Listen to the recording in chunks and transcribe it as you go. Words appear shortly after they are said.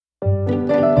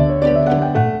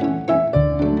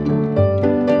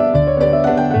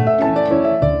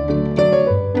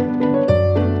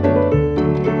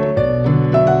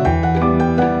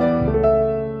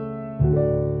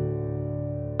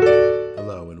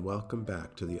welcome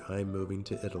back to the I'm Moving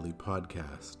to Italy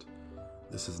podcast.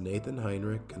 This is Nathan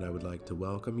Heinrich, and I would like to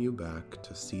welcome you back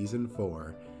to Season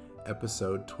 4,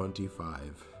 Episode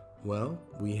 25. Well,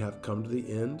 we have come to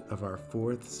the end of our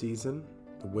 4th season.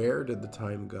 Where did the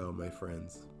time go, my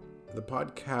friends? The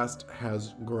podcast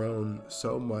has grown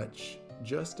so much.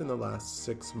 Just in the last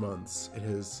 6 months, it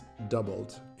has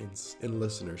doubled in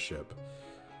listenership.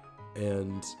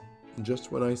 And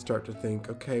just when I start to think,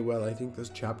 okay, well, I think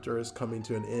this chapter is coming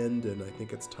to an end and I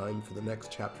think it's time for the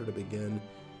next chapter to begin,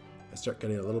 I start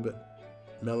getting a little bit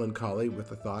melancholy with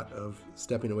the thought of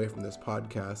stepping away from this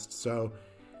podcast. So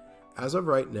as of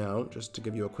right now, just to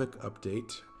give you a quick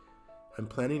update, I'm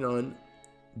planning on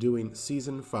doing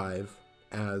Season 5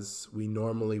 as we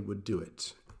normally would do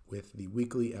it, with the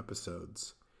weekly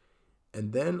episodes.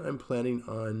 And then I'm planning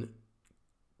on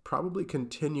probably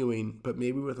continuing, but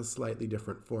maybe with a slightly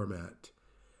different format.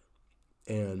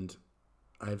 And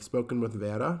I've spoken with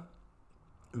Vera.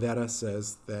 Vera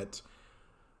says that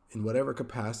in whatever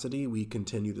capacity we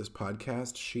continue this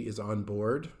podcast, she is on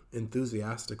board,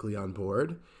 enthusiastically on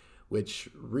board, which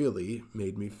really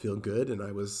made me feel good. And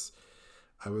I was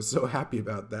so happy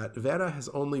about that. Vera has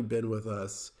only been with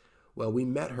us, well, we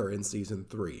met her in Season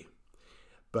 3.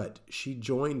 But she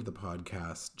joined the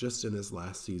podcast just in this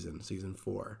last season, Season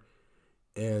 4.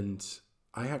 And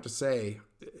I have to say,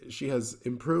 she has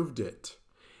improved it.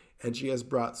 And she has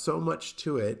brought so much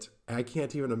to it, I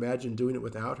can't even imagine doing it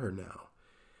without her now.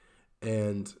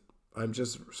 And I'm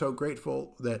just so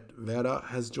grateful that Vera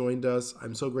has joined us.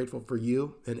 I'm so grateful for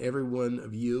you and every one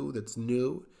of you that's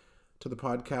new to the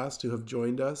podcast who have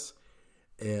joined us.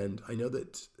 And I know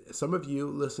that some of you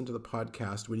listen to the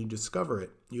podcast when you discover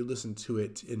it. You listen to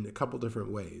it in a couple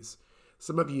different ways.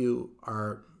 Some of you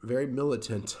are very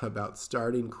militant about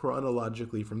starting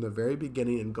chronologically from the very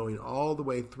beginning and going all the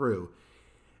way through.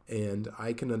 And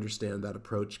I can understand that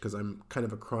approach because I'm kind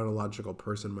of a chronological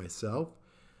person myself.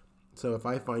 So if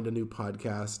I find a new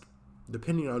podcast,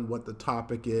 depending on what the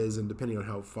topic is and depending on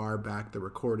how far back the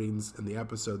recordings and the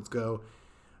episodes go,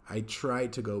 I try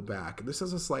to go back. This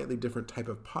is a slightly different type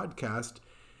of podcast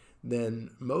than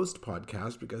most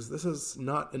podcasts because this is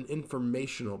not an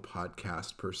informational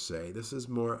podcast per se. This is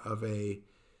more of a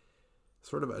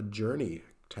sort of a journey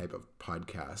type of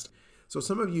podcast. So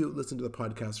some of you listen to the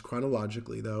podcast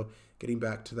chronologically, though, getting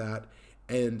back to that.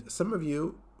 And some of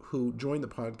you who join the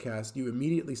podcast, you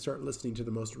immediately start listening to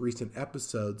the most recent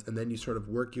episodes, and then you sort of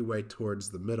work your way towards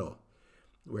the middle,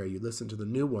 where you listen to the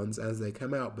new ones as they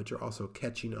come out, but you're also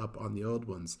catching up on the old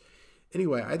ones.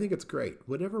 Anyway, I think it's great.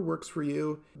 Whatever works for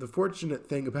you. The fortunate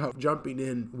thing about jumping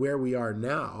in where we are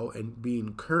now and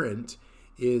being current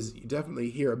is you definitely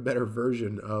hear a better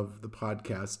version of the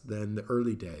podcast than the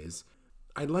early days.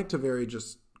 I'd like to very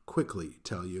just quickly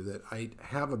tell you that I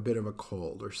have a bit of a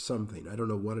cold or something. I don't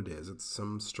know what it is. It's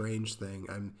some strange thing.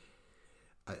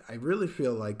 I really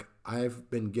feel like I've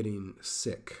been getting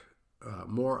sick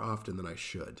more often than I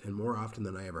should and more often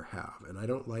than I ever have. And I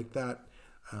don't like that.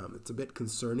 It's a bit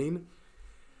concerning.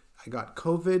 I got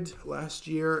COVID last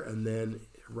year, and then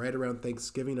right around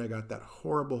Thanksgiving, I got that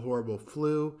horrible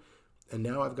flu. And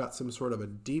now I've got some sort of a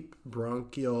deep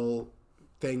bronchial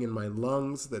thing in my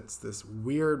lungs that's this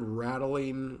weird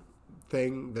rattling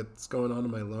thing that's going on in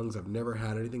my lungs. I've never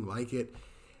had anything like it.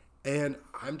 And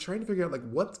I'm trying to figure out, like,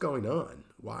 what's going on?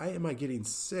 Why am I getting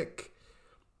sick?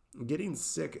 Getting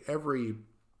sick every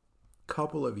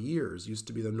couple of years used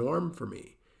to be the norm for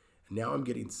me. And now I'm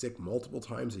getting sick multiple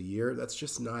times a year.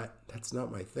 That's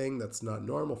not my thing. That's not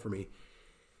normal for me.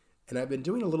 And I've been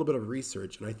doing a little bit of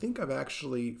research, and I think I've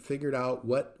actually figured out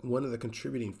what one of the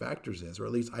contributing factors is, or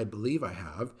at least I believe I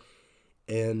have.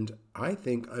 And I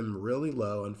think I'm really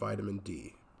low on vitamin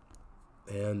D.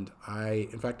 And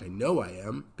in fact, I know I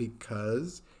am,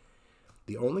 because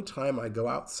the only time I go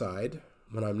outside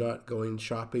when I'm not going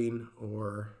shopping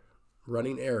or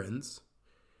running errands,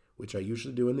 which I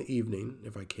usually do in the evening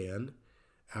if I can,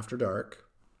 after dark,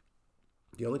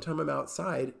 the only time I'm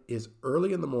outside is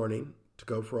early in the morning to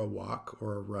go for a walk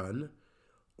or a run,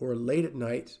 or late at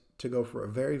night to go for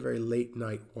a very, very late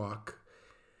night walk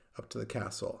up to the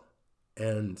castle.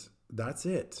 And that's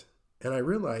it. And I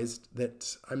realized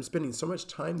that I'm spending so much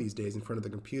time these days in front of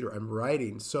the computer. I'm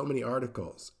writing so many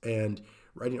articles, and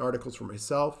writing articles for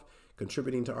myself,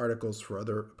 contributing to articles for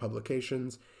other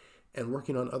publications, and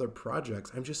working on other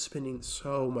projects. I'm just spending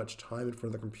so much time in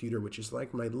front of the computer, which is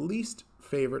like my least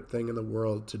favorite thing in the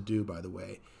world to do, by the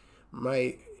way.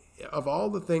 Of all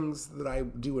the things that I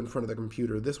do in front of the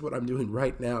computer, what I'm doing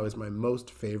right now is my most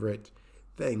favorite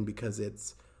thing because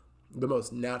it's the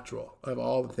most natural of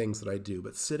all the things that I do.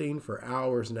 But sitting for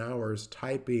hours and hours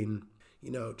typing,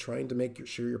 trying to make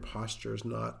sure your posture is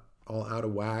not all out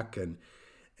of whack and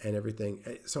everything.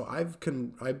 So I've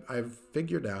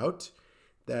figured out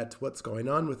that what's going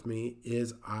on with me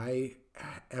is I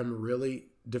am really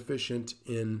deficient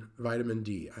in vitamin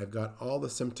D. I've got all the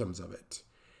symptoms of it.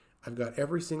 I've got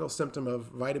every single symptom of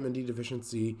vitamin D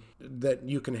deficiency that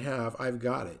you can have. I've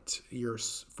got it. Your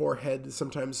forehead is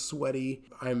sometimes sweaty.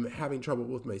 I'm having trouble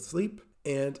with my sleep,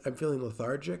 and I'm feeling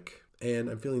lethargic, and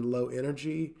I'm feeling low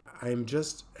energy. I'm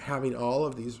just having all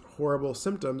of these horrible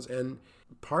symptoms, and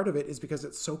part of it is because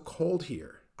it's so cold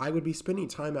here. I would be spending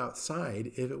time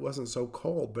outside if it wasn't so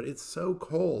cold, but it's so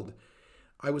cold.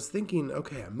 I was thinking,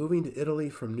 okay, I'm moving to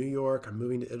Italy from New York. I'm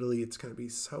moving to Italy. It's going to be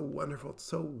so wonderful. It's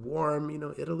so warm.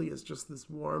 Italy is just this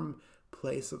warm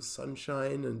place of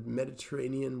sunshine and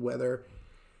Mediterranean weather.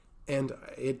 And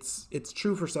it's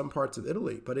true for some parts of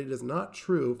Italy, but it is not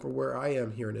true for where I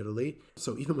am here in Italy.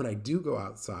 So even when I do go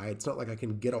outside, it's not like I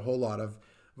can get a whole lot of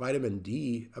vitamin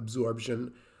D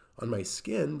absorption on my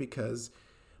skin because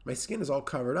my skin is all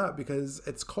covered up because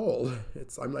it's cold.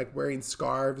 I'm like wearing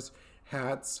scarves,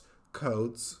 hats,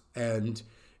 coats, and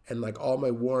like all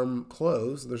my warm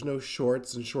clothes. There's no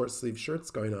shorts and short sleeve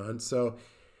shirts going on. So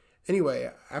anyway,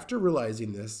 after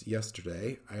realizing this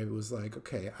yesterday, I was like,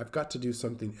 okay, I've got to do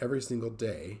something every single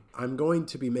day. I'm going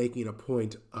to be making a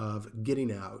point of getting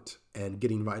out and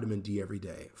getting vitamin D every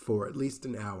day for at least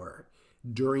an hour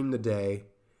during the day.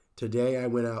 Today I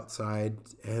went outside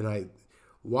and I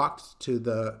walked to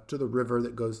the river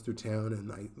that goes through town,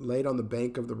 and I laid on the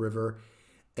bank of the river.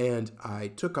 And I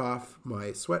took off my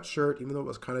sweatshirt, even though it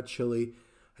was kind of chilly.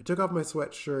 I took off my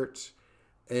sweatshirt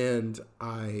and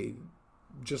I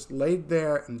just laid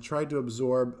there and tried to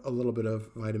absorb a little bit of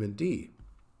vitamin D.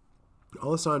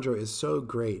 Alessandro is so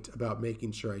great about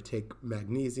making sure I take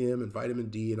magnesium and vitamin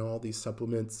D and all these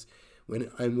supplements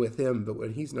when I'm with him. But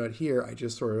when he's not here, I'm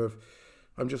just sort of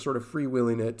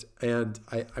freewheeling it, and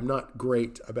I'm not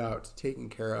great about taking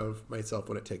care of myself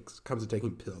when it comes to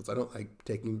taking pills. I don't like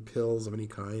taking pills of any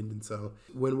kind, and so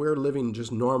when we're living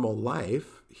just normal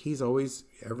life, he's always,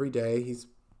 every day, he's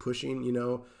pushing,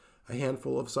 a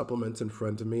handful of supplements in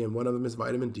front of me, and one of them is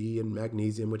vitamin D and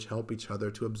magnesium, which help each other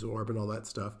to absorb and all that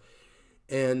stuff.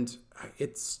 And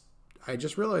I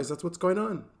just realized that's what's going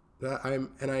on. I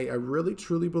really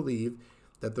truly believe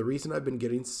that the reason I've been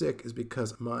getting sick is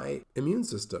because my immune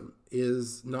system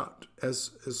is not as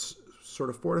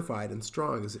sort of fortified and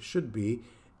strong as it should be.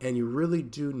 And you really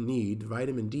do need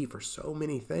vitamin D for so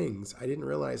many things. I didn't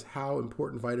realize how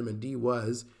important vitamin D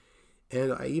was.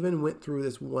 And I even went through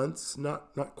this once,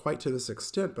 not quite to this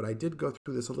extent, but I did go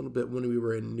through this a little bit when we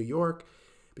were in New York,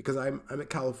 because I'm a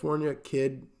California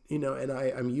kid, and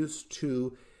I'm used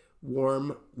to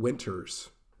warm winters.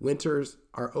 Winters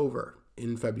are over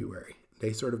in February.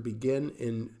 They sort of begin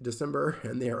in December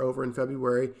and they are over in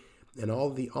February, and all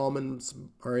the almonds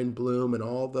are in bloom and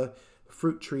all the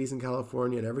fruit trees in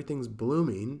California and everything's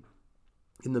blooming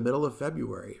in the middle of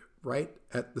February, right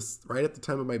at the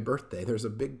time of my birthday. There's a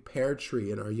big pear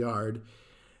tree in our yard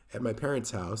at my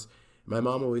parents' house. My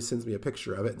mom always sends me a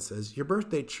picture of it and says, your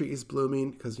birthday tree is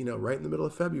blooming because, right in the middle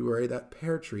of February, that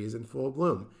pear tree is in full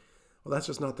bloom. Well, that's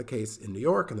just not the case in New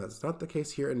York, and that's not the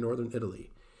case here in northern Italy.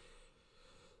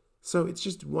 So it's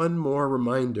just one more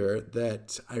reminder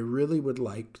that I really would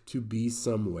like to be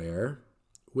somewhere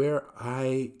where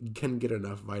I can get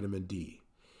enough vitamin D.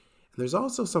 And there's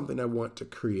also something I want to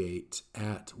create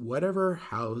at whatever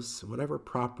house, whatever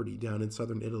property down in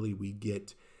southern Italy we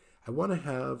get. I want to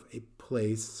have a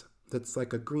place that's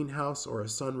like a greenhouse or a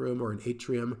sunroom or an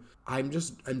atrium. I'm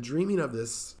dreaming of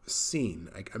this scene.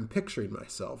 I'm picturing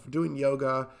myself doing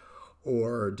yoga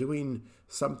or doing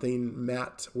something,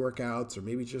 mat workouts, or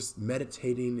maybe just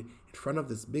meditating in front of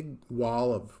this big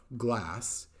wall of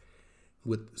glass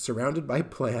surrounded by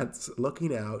plants,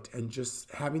 looking out and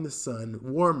just having the sun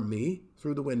warm me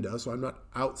through the window so I'm not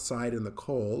outside in the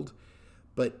cold,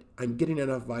 but I'm getting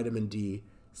enough vitamin D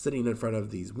sitting in front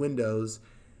of these windows,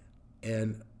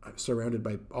 and I'm surrounded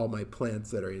by all my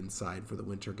plants that are inside for the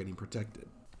winter getting protected.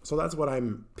 So that's what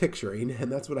I'm picturing,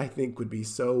 and that's what I think would be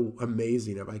so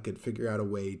amazing if I could figure out a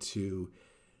way to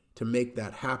make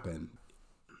that happen.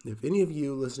 If any of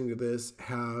you listening to this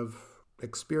have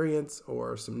experience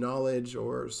or some knowledge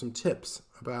or some tips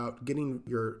about getting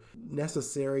your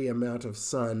necessary amount of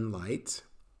sunlight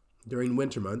during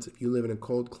winter months, if you live in a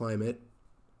cold climate,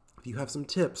 if you have some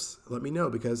tips, let me know,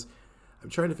 because I'm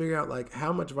trying to figure out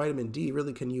how much vitamin D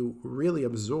really can you really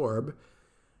absorb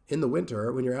in the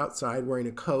winter when you're outside wearing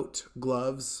a coat,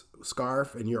 gloves,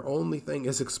 scarf, and your only thing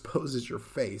is exposed is your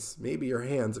face, maybe your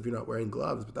hands if you're not wearing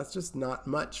gloves, but that's just not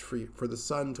much for the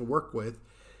sun to work with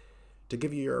to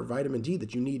give you your vitamin D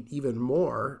that you need even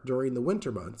more during the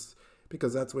winter months,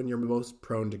 because that's when you're most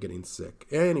prone to getting sick.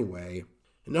 Anyway,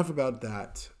 enough about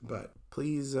that, but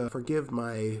please forgive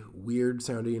my weird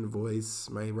sounding voice,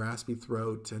 my raspy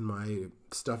throat, and my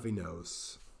stuffy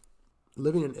nose.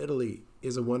 Living in Italy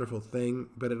is a wonderful thing,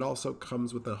 but it also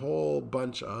comes with a whole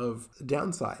bunch of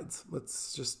downsides.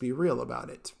 Let's just be real about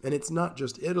it. And it's not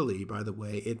just Italy, by the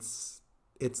way. It's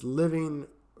living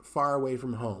far away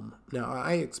from home. Now,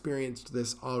 I experienced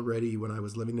this already when I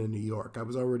was living in New York. I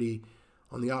was already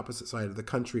on the opposite side of the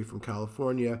country from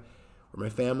California, where my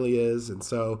family is. And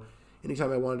so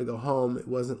anytime I wanted to go home, it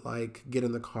wasn't like get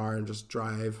in the car and just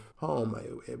drive home.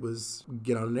 It was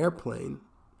get on an airplane,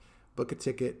 book a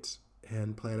ticket,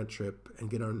 and plan a trip and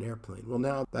get on an airplane. Well,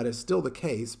 now that is still the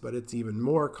case, but it's even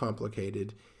more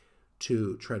complicated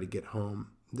to try to get home.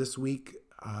 This week,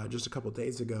 just a couple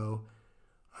days ago,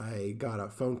 I got a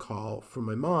phone call from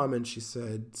my mom, and she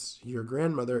said, your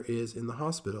grandmother is in the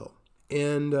hospital.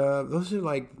 And those are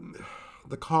like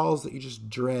the calls that you just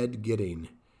dread getting.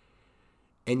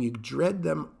 And you dread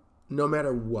them no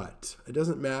matter what. It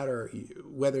doesn't matter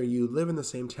whether you live in the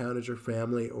same town as your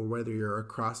family or whether you're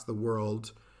across the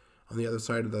world on the other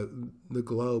side of the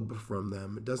globe from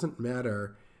them. It doesn't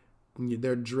matter.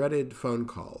 They're dreaded phone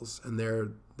calls, and they're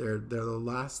the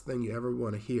last thing you ever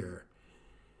want to hear.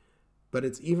 But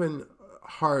it's even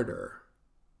harder,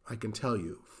 I can tell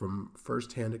you from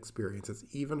firsthand experience, it's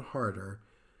even harder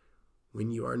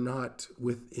when you are not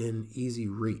within easy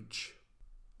reach.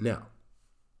 Now,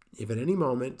 if at any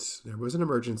moment there was an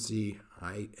emergency,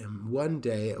 I am one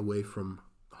day away from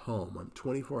home. I'm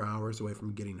 24 hours away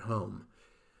from getting home.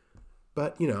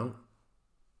 But,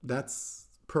 that's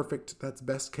perfect. That's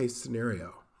best case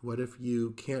scenario. What if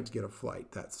you can't get a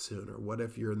flight that soon? Or what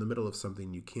if you're in the middle of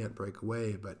something you can't break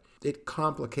away? But it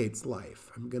complicates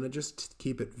life. I'm going to just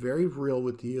keep it very real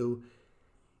with you.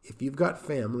 If you've got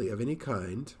family of any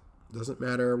kind, doesn't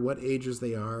matter what ages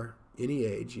they are, any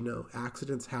age,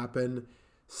 accidents happen,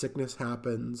 sickness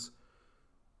happens.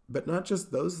 But not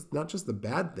just the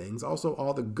bad things, also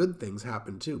all the good things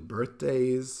happen too.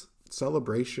 Birthdays,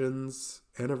 celebrations,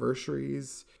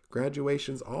 anniversaries,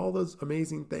 graduations, all those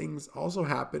amazing things also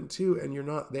happen too, and you're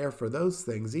not there for those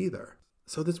things either.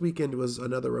 So this weekend was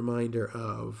another reminder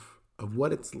of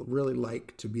what it's really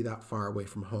like to be that far away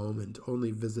from home and to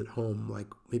only visit home like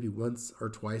maybe once or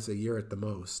twice a year at the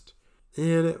most.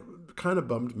 And it kind of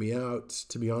bummed me out,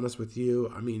 to be honest with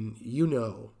you. I mean,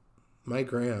 my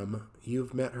Gram,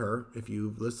 you've met her if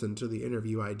you've listened to the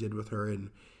interview I did with her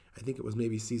in, I think it was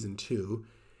maybe season 2.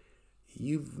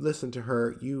 You've listened to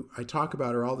her. I talk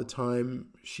about her all the time.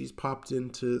 She's popped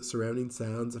into Surrounding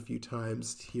Sounds a few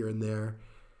times here and there.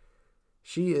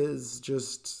 She is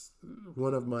just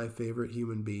one of my favorite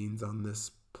human beings on this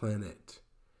planet.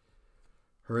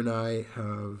 Her and I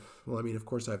have, of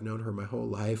course I've known her my whole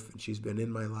life, and she's been in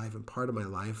my life and part of my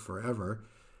life forever.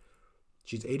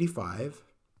 She's 85.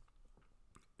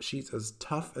 She's as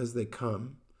tough as they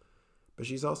come, but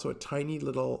she's also a tiny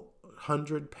little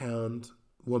 100-pound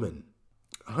woman.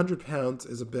 100 pounds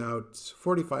is about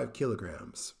 45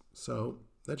 kilograms. So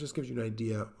that just gives you an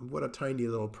idea of what a tiny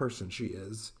little person she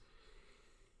is.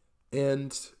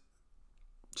 And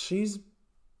she's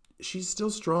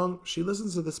still strong. She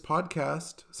listens to this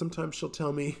podcast. Sometimes she'll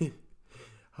tell me,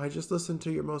 I just listened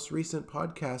to your most recent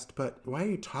podcast, but why are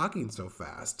you talking so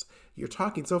fast? You're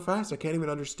talking so fast, I can't even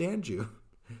understand you.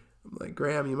 I'm like,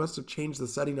 Graham, you must have changed the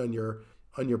setting on your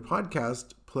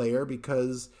podcast player,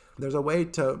 because there's a way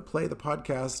to play the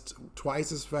podcast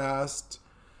twice as fast,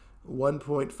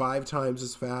 1.5 times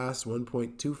as fast,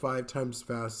 1.25 times as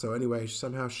fast. So anyway,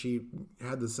 somehow she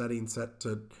had the setting set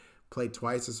to play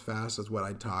twice as fast as what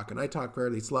I talk. And I talk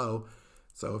fairly slow.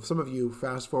 So if some of you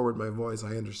fast forward my voice,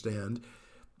 I understand.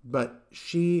 But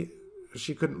she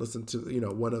couldn't listen to,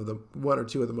 one or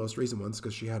two of the most recent ones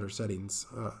because she had her settings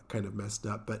kind of messed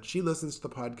up. But she listens to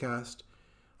the podcast.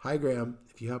 Hi, Graham.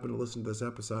 If you happen to listen to this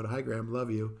episode, hi, Graham.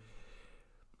 Love you.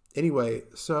 Anyway,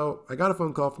 so I got a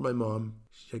phone call from my mom.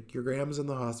 She's like, your Graham's in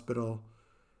the hospital.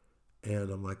 And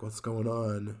I'm like, what's going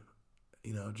on?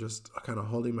 Just kind of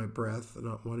holding my breath and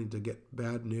not wanting to get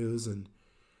bad news. And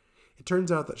it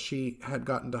turns out that she had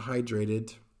gotten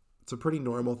dehydrated. It's a pretty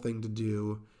normal thing to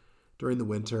do during the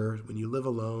winter when you live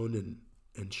alone.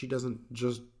 And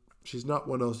she's not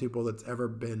one of those people that's ever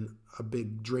been a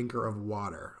big drinker of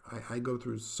water. I go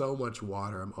through so much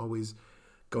water. I'm always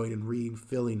going and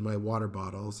refilling my water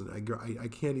bottles, and I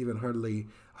can't even hardly,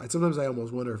 sometimes I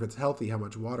almost wonder if it's healthy how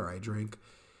much water I drink.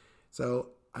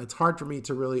 So it's hard for me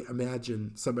to really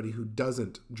imagine somebody who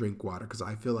doesn't drink water, because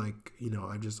I feel like,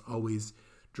 I'm just always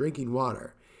drinking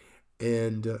water.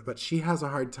 And but she has a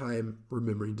hard time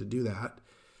remembering to do that.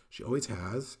 She always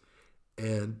has.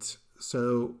 And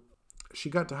so she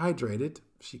got dehydrated.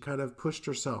 She kind of pushed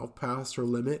herself past her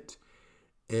limit,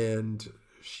 and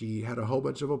she had a whole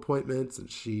bunch of appointments,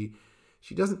 and she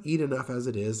doesn't eat enough as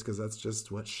it is, because that's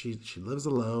just what she lives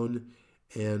alone.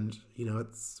 And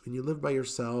it's when you live by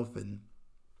yourself and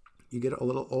you get a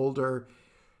little older,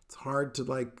 it's hard to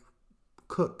like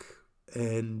cook,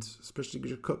 and especially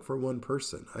to cook for one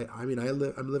person.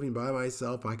 I'm living by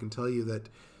myself. I can tell you that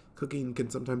cooking can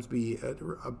sometimes be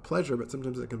a pleasure, but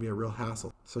sometimes it can be a real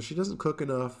hassle. So she doesn't cook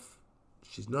enough.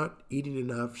 She's not eating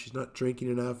enough. She's not drinking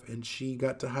enough. And she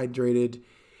got dehydrated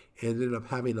and ended up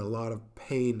having a lot of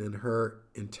pain in her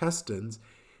intestines.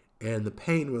 And the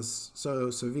pain was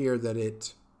so severe that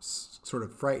it sort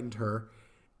of frightened her.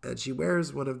 And she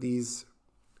wears one of these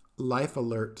life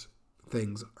alert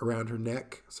things around her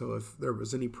neck. So if there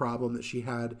was any problem that she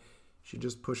had, she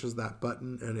just pushes that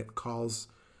button and it calls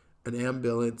an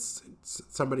ambulance.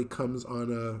 Somebody comes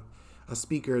on a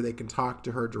speaker. They can talk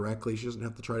to her directly. She doesn't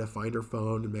have to try to find her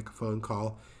phone and make a phone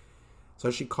call.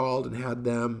 So she called and had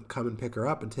them come and pick her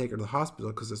up and take her to the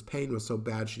hospital because this pain was so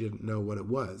bad she didn't know what it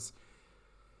was.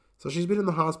 So she's been in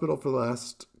the hospital for the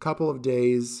last couple of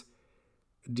days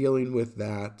dealing with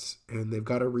that, and they've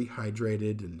got her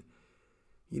rehydrated, and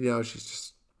she's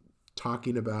just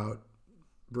talking about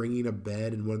bringing a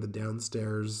bed in one of the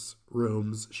downstairs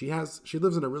rooms. She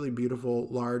lives in a really beautiful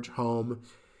large home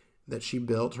that she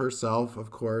built herself, of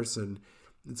course, and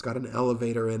it's got an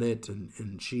elevator in it,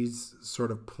 and she's sort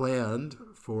of planned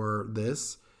for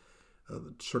this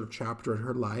sort of chapter in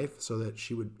her life so that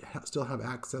she would still have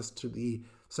access to the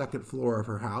second floor of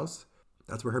her house.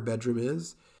 That's where her bedroom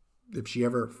is. If she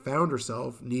ever found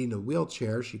herself needing a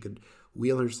wheelchair, she could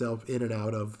wheel herself in and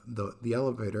out of the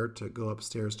elevator to go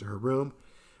upstairs to her room.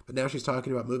 But now she's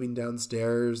talking about moving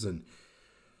downstairs, and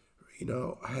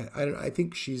I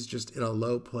think she's just in a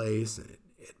low place. And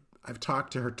I've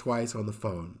talked to her twice on the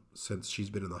phone since she's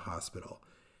been in the hospital,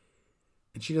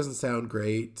 and she doesn't sound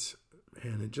great.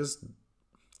 And it just,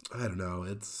 I don't know,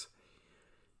 it's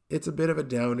a bit of a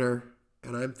downer.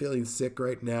 And I'm feeling sick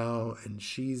right now, and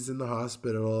she's in the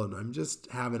hospital, and I'm just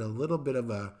having a little bit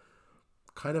of a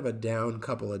kind of a down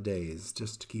couple of days,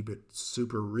 just to keep it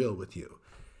super real with you.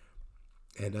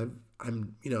 And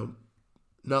I'm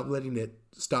not letting it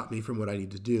stop me from what I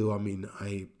need to do. I mean,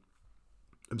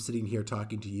 I'm sitting here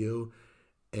talking to you,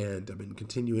 and I've been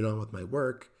continuing on with my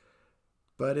work,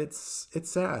 but it's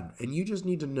sad. And you just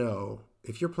need to know,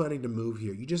 if you're planning to move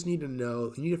here, you just need to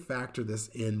know, you need to factor this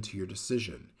into your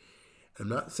decision. I'm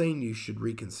not saying you should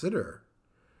reconsider.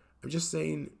 I'm just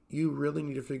saying you really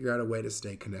need to figure out a way to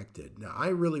stay connected. Now, I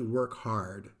really work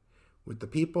hard with the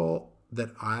people that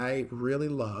I really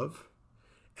love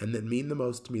and that mean the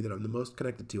most to me, that I'm the most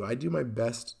connected to. I do my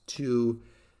best to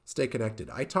stay connected.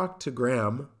 I talk to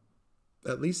Graham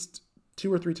at least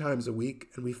 2 or 3 times a week,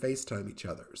 and we FaceTime each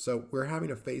other. So we're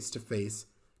having a face-to-face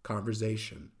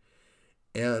conversation.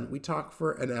 And we talk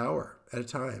for an hour at a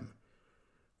time.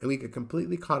 And we get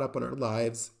completely caught up on our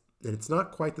lives. And it's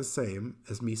not quite the same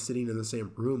as me sitting in the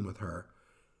same room with her.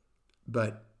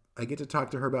 But I get to talk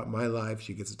to her about my life.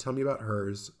 She gets to tell me about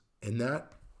hers. And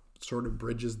that sort of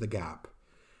bridges the gap.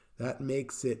 That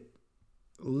makes it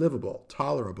livable,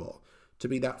 tolerable to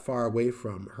be that far away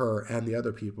from her and the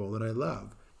other people that I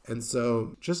love. And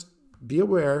so just be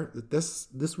aware that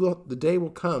the day will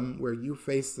come where you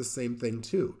face the same thing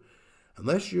too.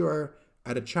 Unless you are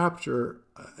at a chapter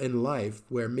in life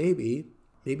where maybe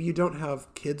you don't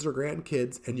have kids or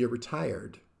grandkids and you're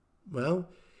retired, well,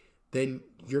 then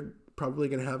you're probably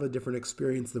going to have a different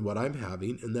experience than what I'm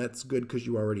having, and that's good because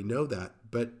you already know that.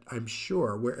 But I'm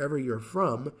sure wherever you're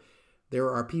from, there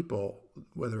are people,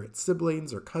 whether it's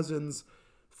siblings or cousins,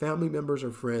 family members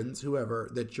or friends, whoever,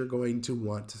 that you're going to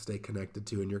want to stay connected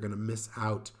to, and you're going to miss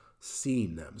out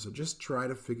seeing them. So just try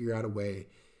to figure out a way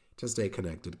to stay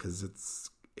connected,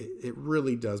 because it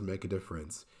really does make a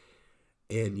difference.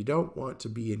 And you don't want to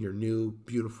be in your new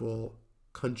beautiful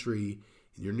country,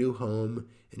 in your new home,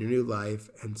 in your new life,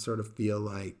 and sort of feel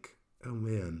like, oh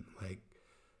man, like,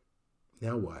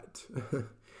 now what?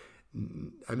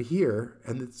 I'm here,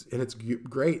 and it's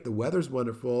great. The weather's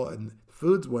wonderful, and the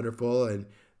food's wonderful, and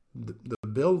the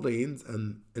buildings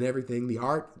and everything. The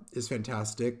art is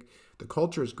fantastic. The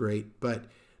culture is great, but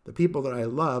the people that I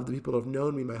love, the people that have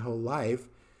known me my whole life,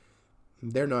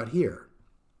 they're not here.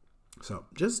 So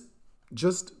just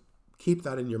keep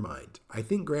that in your mind. I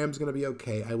think Graham's going to be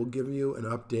okay. I will give you an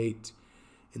update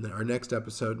in our next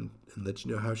episode and let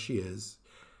you know how she is.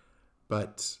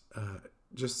 But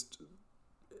just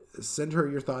send her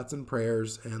your thoughts and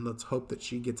prayers, and let's hope that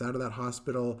she gets out of that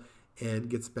hospital and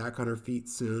gets back on her feet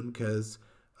soon, because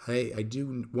I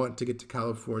do want to get to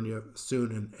California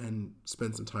soon and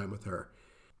spend some time with her.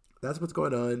 That's what's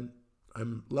going on.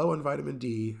 I'm low on vitamin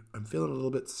D. I'm feeling a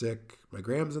little bit sick. My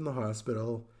Gram's in the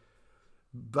hospital.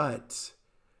 But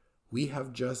we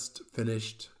have just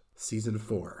finished season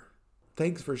 4.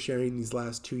 Thanks for sharing these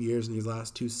last 2 years and these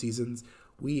last 2 seasons.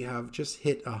 We have just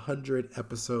hit 100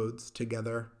 episodes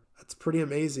together. That's pretty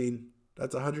amazing.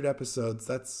 That's 100 episodes.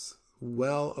 That's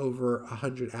well over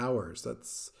 100 hours.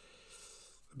 That's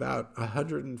about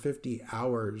 150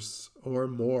 hours or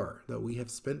more that we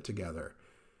have spent together.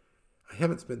 I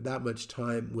haven't spent that much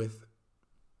time with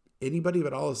anybody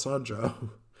but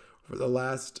Alessandro for the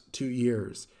last 2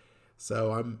 years.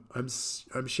 So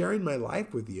I'm sharing my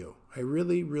life with you. I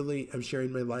really, really am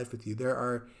sharing my life with you. There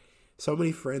are so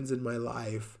many friends in my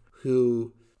life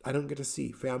who I don't get to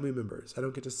see, family members. I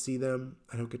don't get to see them.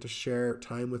 I don't get to share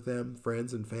time with them,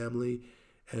 friends and family.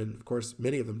 And of course,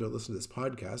 many of them don't listen to this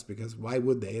podcast, because why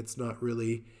would they? It's not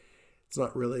really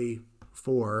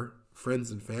for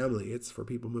friends and family. It's for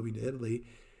people moving to Italy.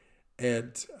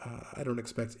 And I don't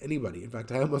expect anybody. In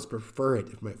fact, I almost prefer it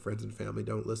if my friends and family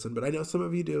don't listen. But I know some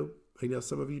of you do. I know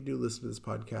some of you do listen to this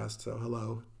podcast. So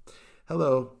hello.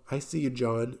 Hello. I see you,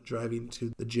 John, driving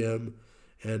to the gym.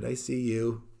 And I see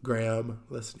you, Graham,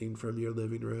 listening from your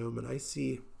living room. And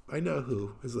I know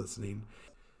who is listening.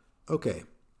 Okay.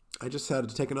 I just had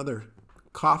to take another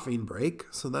coughing break.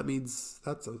 So that means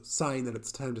that's a sign that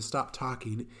it's time to stop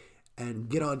talking and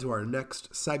get on to our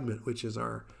next segment, which is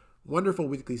our wonderful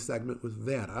weekly segment with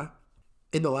Vera.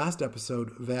 In the last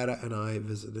episode, Vera and I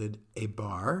visited a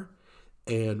bar,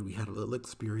 and we had a little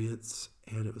experience,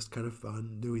 and it was kind of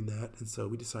fun doing that. And so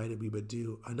we decided we would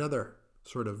do another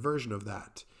sort of version of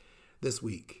that this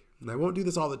week. And I won't do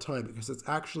this all the time, because it's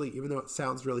actually, even though it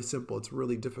sounds really simple, it's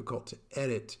really difficult to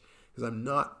edit, because I'm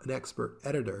not an expert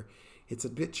editor. It's a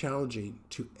bit challenging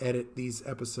to edit these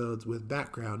episodes with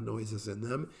background noises in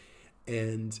them.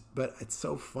 But it's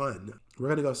so fun. We're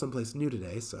going to go someplace new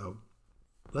today, so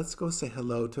let's go say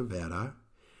hello to Vera.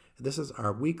 This is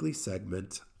our weekly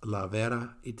segment, La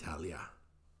Vera Italia.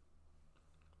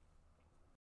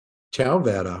 Ciao,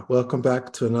 Vera. Welcome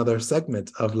back to another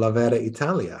segment of La Vera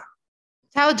Italia.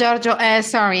 Ciao, Giorgio.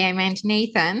 Sorry, I meant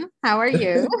Nathan. How are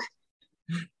you?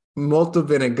 Molto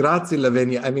bene. Grazie,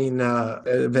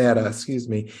 Vera, excuse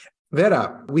me.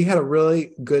 Vera, we had a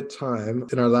really good time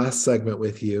in our last segment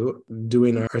with you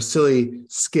doing our silly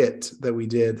skit that we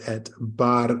did at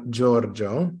Bar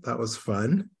Giorgio. That was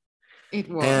fun. It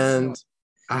was. And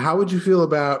how would you feel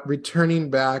about returning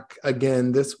back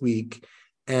again this week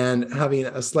and having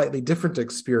a slightly different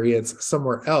experience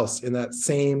somewhere else in that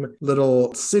same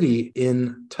little city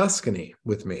in Tuscany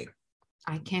with me?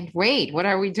 I can't wait. What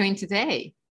are we doing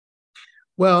today?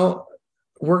 Well,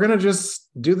 we're going to just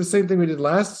do the same thing we did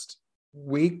last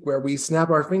week, where we snap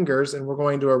our fingers and we're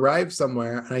going to arrive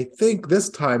somewhere. And I think this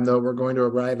time, though, we're going to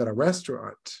arrive at a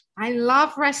restaurant. I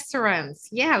love restaurants.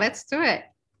 Yeah, let's do it.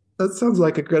 That sounds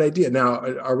like a good idea. Now,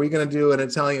 are we going to do an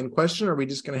Italian question, or are we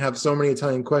just going to have so many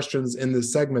Italian questions in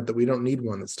this segment that we don't need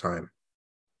one this time?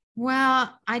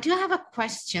 Well, I do have a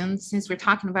question, since we're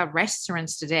talking about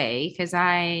restaurants today, because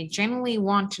I genuinely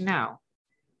want to know.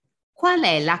 Qual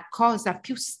è la cosa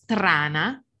più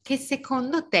strana che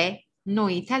secondo te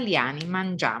noi italiani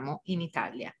mangiamo in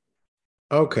Italia?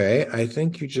 Okay, I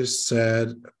think you just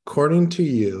said, according to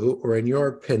you, or in your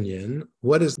opinion,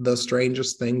 what is the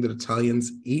strangest thing that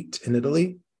Italians eat in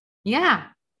Italy? Yeah.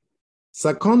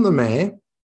 Secondo me,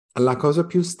 la cosa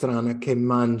più strana che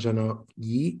mangiano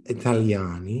gli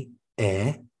italiani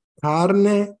è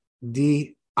carne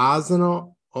di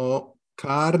asino o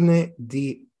carne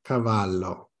di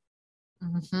cavallo.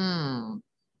 Mm-hmm.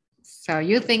 So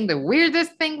you think the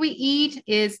weirdest thing we eat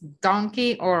is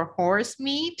donkey or horse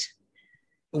meat?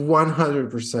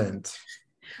 100%.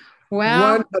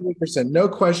 Well, 100%. No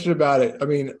question about it. I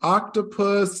mean,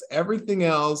 octopus, everything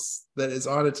else that is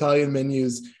on Italian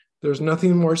menus, there's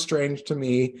nothing more strange to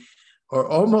me, or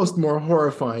almost more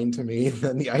horrifying to me,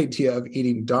 than the idea of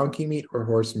eating donkey meat or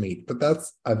horse meat. But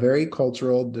that's a very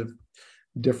cultural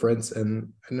difference,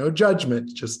 and no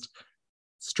judgment, just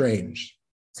strange.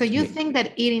 So you think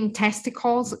that eating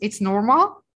testicles, it's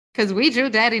normal? Because we do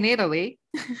that in Italy.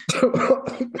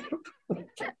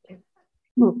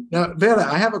 Now, Vera,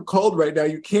 I have a cold right now.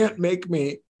 You can't make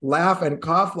me laugh and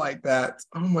cough like that.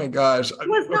 Oh my gosh. It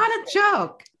was not a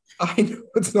joke. I know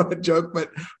it's not a joke, but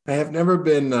I have never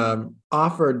been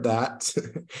offered that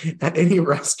at any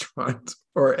restaurant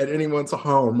or at anyone's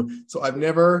home. So I've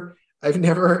never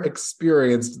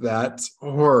experienced that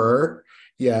horror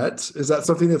yet. Is that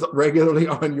something that's regularly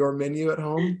on your menu at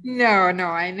home? No,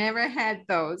 I never had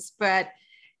those, but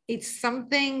it's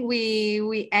something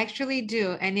we actually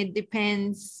do, and it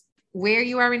depends where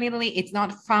you are in Italy. It's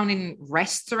not found in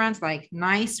restaurants, like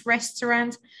nice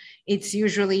restaurants. It's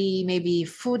usually maybe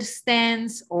food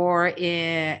stands or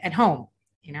at home,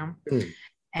 you know. Mm, okay.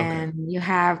 And you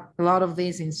have a lot of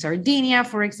these in Sardinia,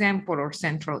 for example, or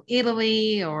central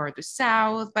Italy or the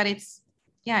south, but it's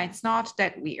not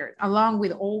that weird. Along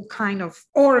with all kind of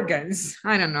organs.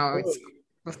 I don't know, it's Really?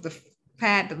 with the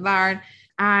fat, the lard.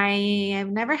 I have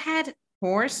never had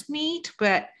horse meat,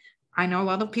 but I know a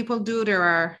lot of people do. There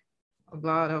are a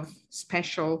lot of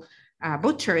special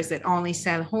butchers that only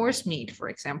sell horse meat, for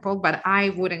example, but I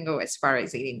wouldn't go as far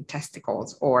as eating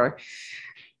testicles or,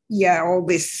 all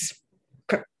this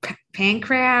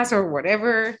pancreas or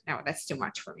whatever. No, that's too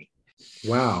much for me.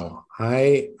 Wow.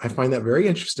 I find that very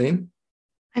interesting.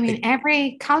 I mean,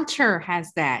 every culture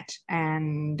has that,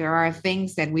 and there are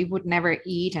things that we would never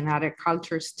eat and other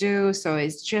cultures do. So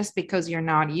it's just because you're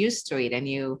not used to it and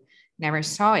you never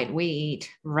saw it. We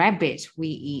eat rabbit, we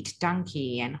eat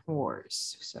donkey and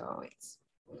horse. So it's.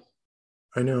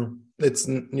 I know.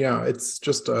 It's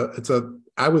just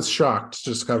I was shocked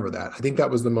to discover that. I think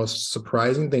that was the most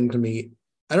surprising thing to me.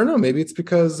 I don't know, maybe it's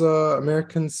because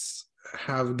Americans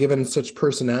have given such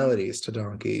personalities to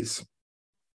donkeys.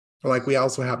 Like we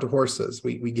also have to horses.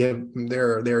 We give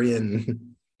they're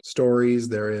in stories.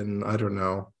 They're in, I don't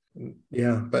know.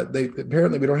 Yeah, but they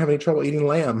apparently we don't have any trouble eating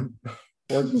lamb.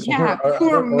 Yeah,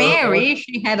 poor Mary.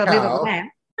 She had a little lamb.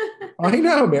 I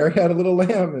know. Mary had a little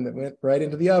lamb and it went right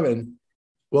into the oven.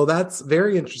 Well, that's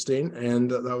very interesting. And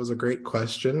that was a great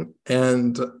question.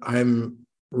 And I'm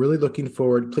really looking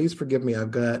forward. Please forgive me.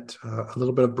 I've got a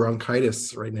little bit of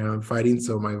bronchitis right now. I'm fighting,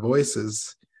 so my voice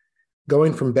is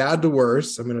going from bad to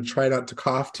worse. I'm going to try not to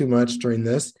cough too much during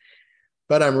this,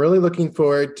 but I'm really looking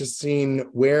forward to seeing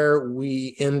where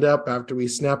we end up after we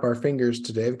snap our fingers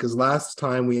today, because last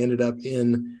time we ended up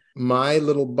in my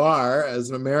little bar as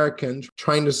an American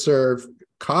trying to serve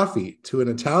coffee to an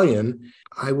Italian.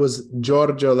 I was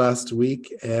Giorgio last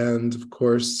week, and of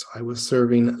course I was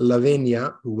serving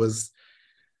Lavinia, who was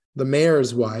the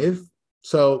mayor's wife.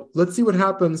 So let's see what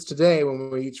happens today when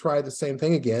we try the same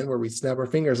thing again, where we snap our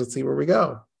fingers. Let's see where we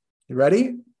go. You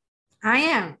ready? I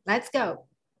am. Let's go.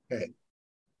 Okay.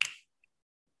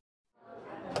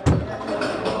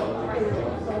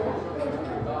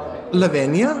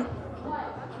 Lavinia?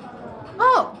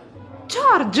 Oh,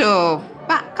 Giorgio,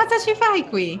 ma cosa ci fai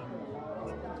qui?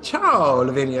 Ciao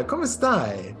Lavinia, come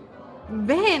stai?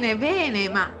 Bene, bene,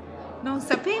 ma non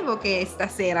sapevo che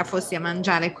stasera fossi a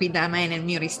mangiare qui da me nel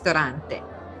mio ristorante.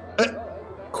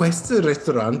 Questo è il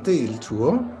ristorante il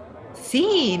tuo?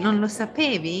 Sì, non lo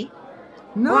sapevi?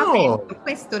 No. Ho aperto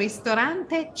questo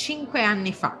ristorante 5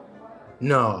 anni fa.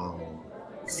 No.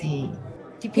 Sì.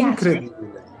 Ti piace?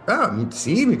 Incredibile. Ah,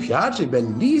 sì, mi piace,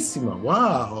 bellissima.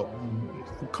 Wow.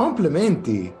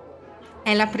 Complimenti.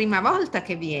 È la prima volta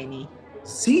che vieni.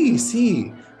 Sì,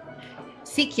 sì.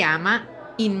 Si chiama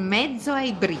In mezzo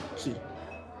ai bricchi.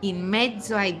 In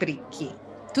mezzo ai bricchi.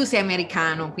 Tu sei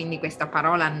americano, quindi questa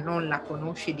parola non la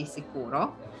conosci di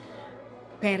sicuro,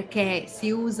 perché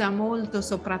si usa molto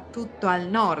soprattutto al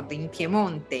nord, in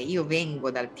Piemonte. Io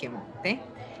vengo dal Piemonte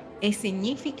e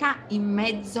significa in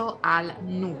mezzo al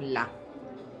nulla.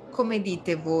 Come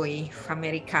dite voi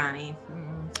americani?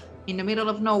 In the middle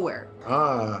of nowhere.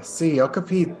 Ah, sì, ho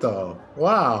capito.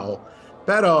 Wow.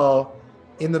 Però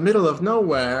in the middle of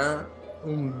nowhere,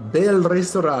 un bel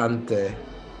ristorante.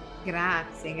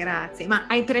 Grazie, grazie. Ma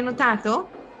hai prenotato?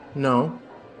 No?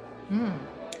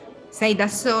 Sei da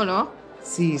solo?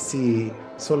 Sì, sì,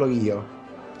 solo io.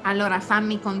 Allora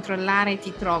fammi controllare,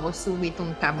 ti trovo subito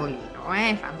un tavolino,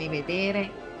 fammi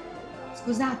vedere.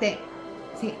 Scusate,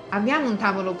 sì, abbiamo un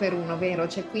tavolo per uno, vero?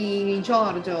 C'è qui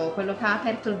Giorgio, quello che ha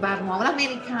aperto il bar nuovo,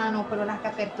 l'americano, quello là che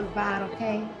ha aperto il bar, ok?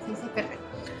 Sì, perfetto.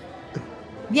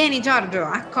 Vieni Giorgio,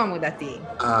 accomodati.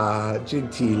 Ah,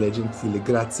 gentile,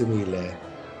 grazie mille.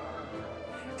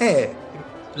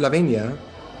 Lavinia?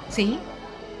 Sì?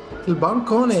 Il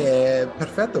bancone è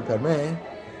perfetto per me?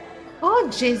 Oh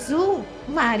Gesù,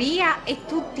 Maria e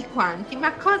tutti quanti,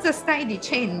 ma cosa stai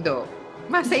dicendo?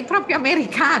 Ma sei proprio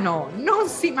americano, non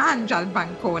si mangia al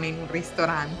bancone in un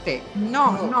ristorante.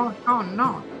 No.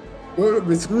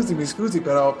 Mi scusi,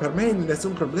 però per me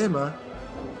nessun problema.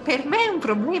 Per me è un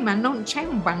problema, non c'è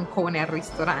un bancone al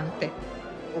ristorante.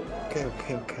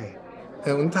 Ok. È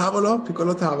un tavolo,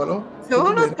 piccolo tavolo?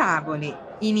 Solo tavoli.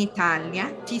 In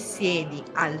Italia ti siedi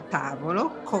al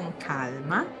tavolo con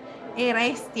calma e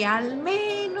resti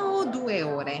almeno 2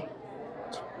 ore.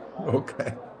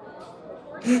 Ok.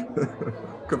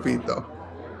 Capito?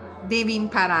 Devi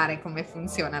imparare come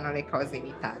funzionano le cose in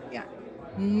Italia.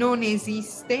 Non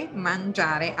esiste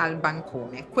mangiare al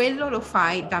bancone, quello lo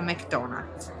fai da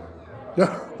McDonald's.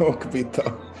 Ho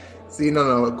capito. Sì,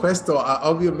 no, questo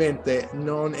ovviamente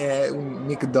non è un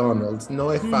McDonald's,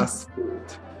 non è Mm, fast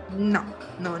food. no,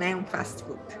 non è un fast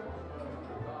food.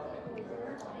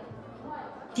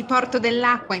 Ti porto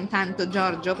dell'acqua intanto,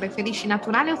 Giorgio. Preferisci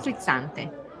naturale o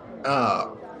frizzante?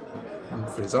 Ah, un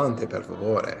frizzante, per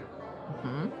favore.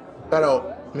 Mhm. Però,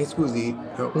 mi scusi,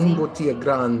 un Sì? bottiglia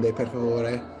grande, per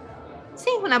favore. Sì,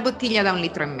 una bottiglia da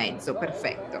 1,5 litri,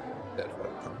 perfetto.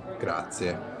 Perfetto,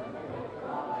 grazie.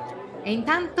 E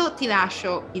intanto ti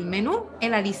lascio il menù e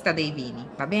la lista dei vini,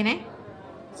 va bene?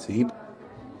 Sì,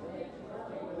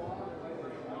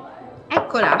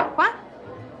 Ecco l'acqua.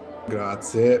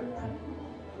 grazie.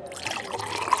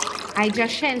 Hai già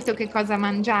scelto che cosa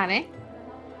mangiare?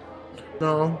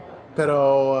 No,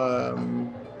 però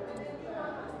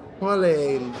qual è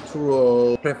il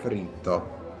tuo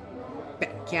preferito?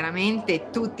 Beh, chiaramente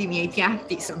tutti i miei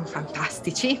piatti sono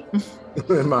fantastici.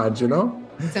 Immagino.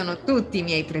 Sono tutti i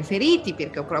miei preferiti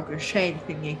perché ho proprio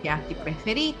scelto i miei piatti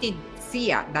preferiti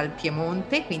sia dal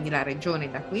Piemonte, quindi la regione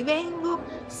da cui vengo,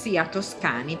 sia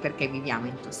toscani perché viviamo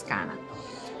in Toscana.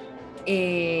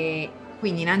 E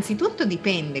quindi innanzitutto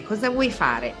dipende cosa vuoi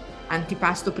fare.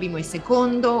 Antipasto primo e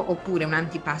secondo, oppure un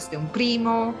antipasto e un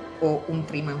primo, o un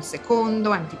primo e un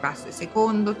secondo, antipasto e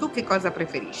secondo. Tu che cosa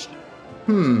preferisci?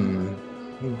 Hmm,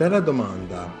 bella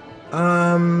domanda.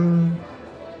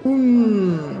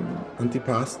 Un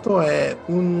antipasto e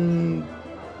un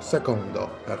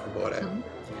secondo, per favore. Mm.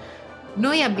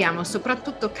 Noi abbiamo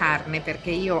soprattutto carne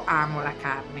perché io amo la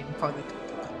carne, un po' di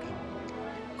tutto i tipi.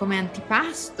 Come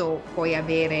antipasto puoi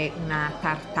avere una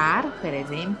tartare, per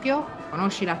esempio.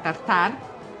 Conosci la tartare?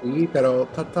 Sì, però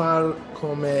tartar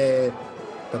come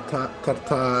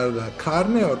tartar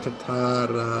carne o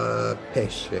tartar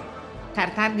pesce?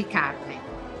 Tartare di carne.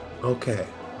 Ok.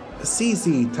 Sì,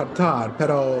 sì, tartar,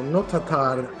 però non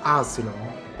tartar asino,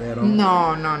 vero?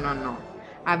 No, no, no, no.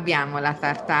 Abbiamo la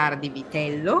tartare di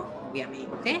vitello,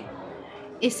 ovviamente,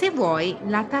 e se vuoi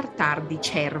la tartare di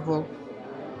cervo.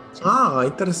 Ah,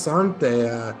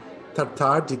 interessante.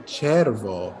 Tartar di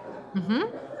cervo. Mhm.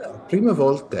 Prima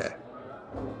volta.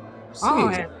 Oh,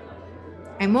 Sì,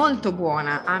 è molto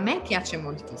buona, a me piace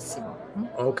moltissimo.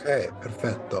 ok,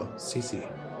 perfetto. Sì, sì.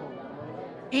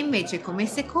 E invece come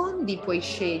secondi puoi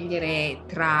scegliere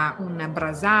tra un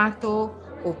brasato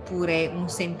oppure un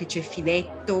semplice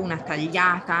filetto, una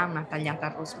tagliata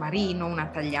al rosmarino, una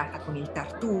tagliata con il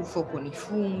tartufo, con i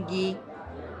funghi.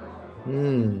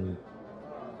 Mm,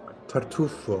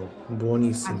 tartufo,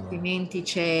 buonissimo. Altrimenti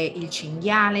c'è il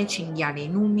cinghiale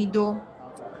in umido.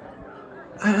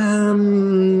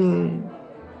 Ehm,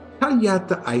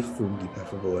 tagliata ai funghi, per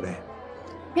favore.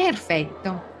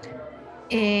 Perfetto.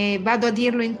 E vado a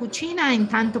dirlo in cucina,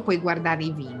 intanto puoi guardare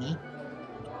i vini.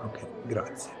 Ok,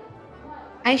 grazie.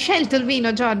 Hai scelto il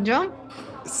vino, Giorgio?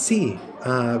 Sì,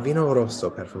 vino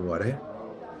rosso, per favore.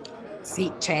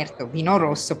 Sì, certo, vino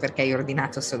rosso perché hai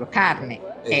ordinato solo carne,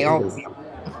 è ovvio.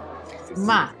 Esatto. Sì, sì.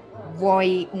 Ma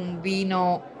vuoi un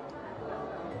vino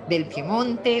del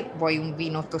Piemonte? Vuoi un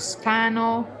vino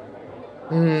toscano?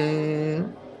 Mm,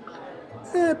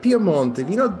 Piemonte,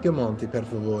 vino di Piemonte, per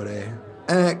favore.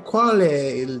 Qual è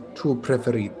il tuo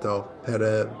preferito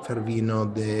per vino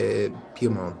di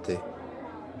Piemonte?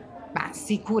 Ma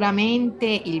sicuramente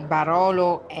il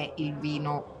Barolo è il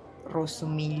vino rosso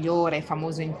migliore,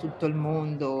 famoso in tutto il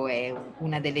mondo, è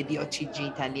una delle DOCG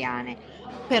italiane.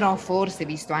 Però forse,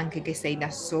 visto anche che sei da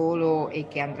solo e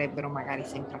che andrebbero magari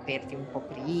sempre aperti un po'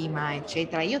 prima,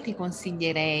 eccetera, io ti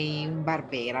consiglierei un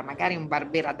Barbera, magari un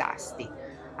Barbera d'Asti.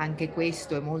 Anche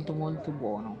questo è molto molto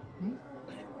buono. Mm?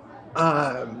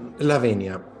 Ah,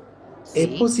 Lavenia. È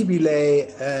Sì,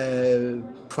 possibile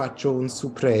faccio un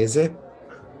sorpresa?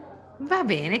 va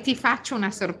bene, ti faccio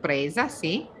una sorpresa,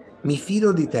 sì. Mi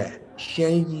fido di te.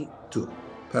 Scegli tu,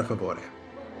 per favore.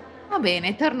 Va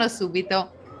bene, torno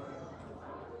subito.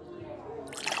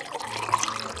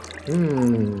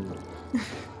 Mm,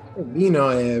 il vino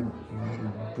è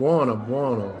buono,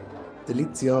 buono,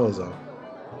 delizioso.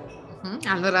 Mhm.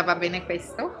 Allora va bene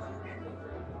questo.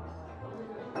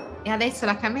 E adesso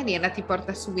la cameriera ti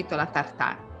porta subito la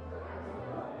tartare.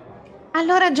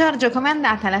 Allora Giorgio, com'è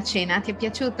andata la cena? Ti è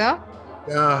piaciuto?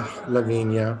 Ah,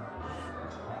 Lavinia,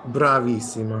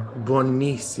 bravissima,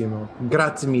 buonissimo.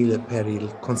 Grazie mille per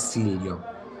il consiglio.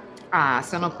 Ah,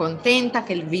 sono contenta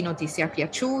che il vino ti sia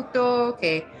piaciuto,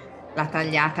 che la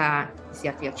tagliata ti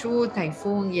sia piaciuta, i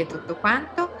funghi e tutto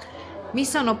quanto. Mi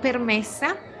sono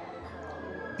permessa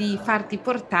di farti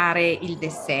portare il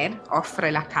dessert,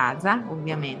 offre la casa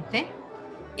ovviamente,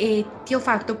 e ti ho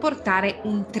fatto portare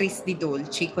un tris di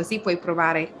dolci, così puoi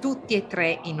provare tutti e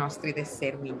tre i nostri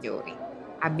dessert migliori.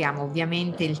 Abbiamo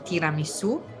ovviamente il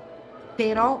tiramisù,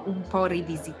 però un po'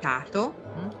 rivisitato,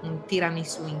 un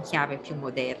tiramisù in chiave più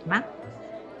moderna.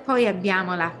 Poi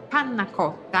abbiamo la panna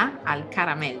cotta al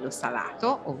caramello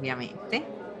salato,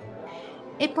 ovviamente.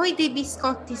 E poi dei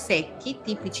biscotti secchi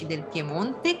tipici del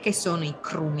Piemonte, che sono i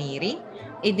crumiri,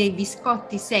 e dei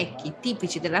biscotti secchi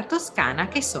tipici della Toscana,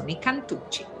 che sono i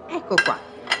cantucci. Ecco qua.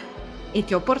 E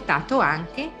ti ho portato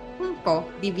anche un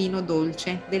po' di vino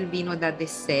dolce, del vino da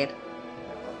dessert.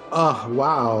 Oh,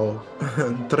 wow,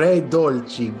 3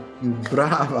 dolci,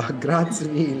 brava, grazie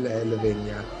mille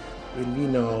Lavenia. Il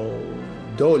vino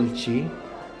dolci,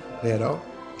 vero?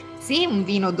 Sì, un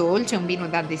vino dolce, un vino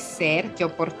da dessert. Ti ho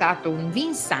portato un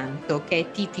vin santo che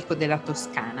è tipico della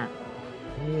Toscana.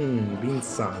 Vin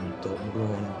Santo,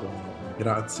 buono, buono,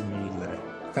 grazie mille,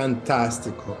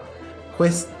 fantastico.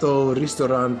 Questo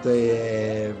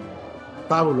ristorante è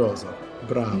favoloso,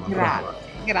 brava, brava.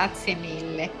 Grazie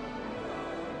mille.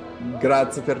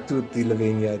 Grazie per tutti,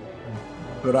 Lavinia.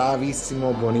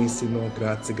 Bravissimo, buonissimo,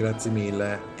 grazie, grazie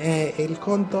mille. E il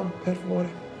conto, per favore?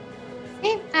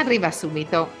 E arriva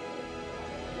subito.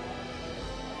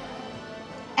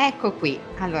 Ecco qui,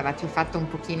 allora ti ho fatto un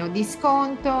pochino di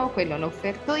sconto, quello l'ho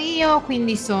offerto io,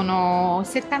 quindi sono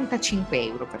 75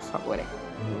 euro per favore.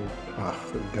 Ah,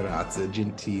 grazie,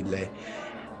 gentile.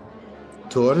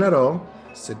 Tornerò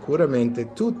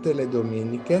sicuramente tutte le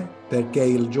domeniche perché è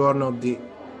il giorno di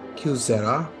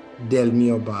chiusura del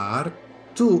mio bar.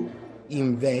 Tu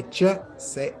invece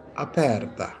sei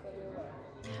aperta.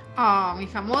 Oh, mi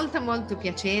fa molto molto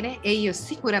piacere e io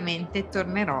sicuramente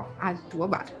tornerò al tuo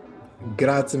bar.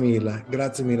 Grazie mille,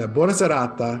 grazie mille. Buona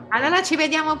serata. Allora ci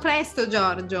vediamo presto,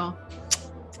 Giorgio.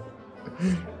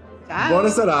 Buona Ciao.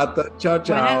 serata. Ciao,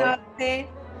 ciao. Buonanotte.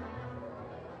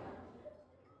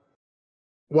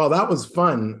 Well, that was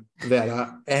fun,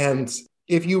 Vera. And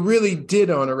if you really did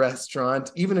own a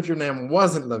restaurant, even if your name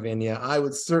wasn't Lavinia, I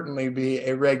would certainly be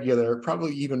a regular,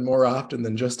 probably even more often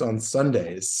than just on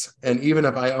Sundays. And even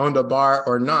if I owned a bar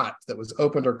or not that was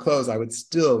opened or closed, I would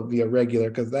still be a regular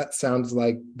because that sounds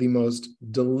like the most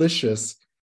delicious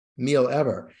meal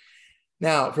ever.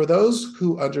 Now, for those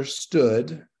who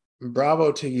understood,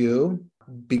 bravo to you,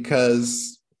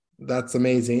 because that's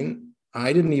amazing.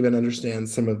 I didn't even understand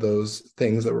some of those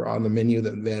things that were on the menu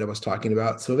that Vera was talking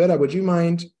about. So Vera, would you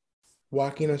mind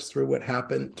walking us through what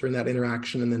happened during that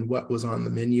interaction and then what was on the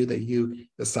menu that you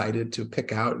decided to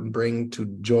pick out and bring to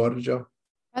Giorgio?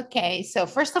 Okay, so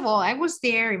first of all, I was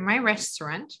there in my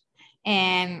restaurant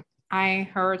and I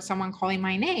heard someone calling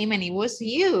my name, and it was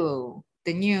you,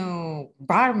 the new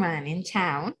barman in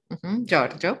town,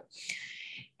 Giorgio.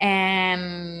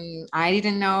 And I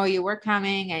didn't know you were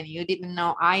coming, and you didn't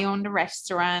know I owned the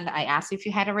restaurant. I asked if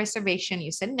you had a reservation.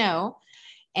 You said no.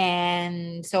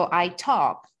 And so I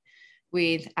talked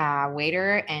with a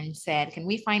waiter and said, can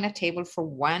we find a table for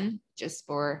one just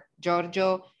for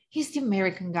Giorgio? He's the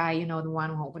American guy, you know, the one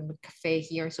who opened the cafe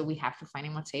here. So we have to find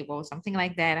him a table, something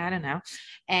like that. I don't know.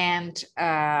 And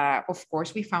of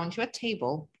course, we found you a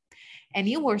table. And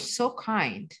you were so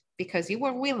kind because you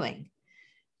were willing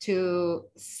to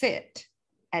sit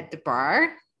at the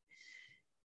bar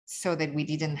so that we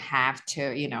didn't have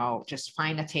to, you know, just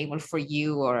find a table for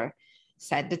you or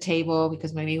set the table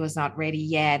because maybe it was not ready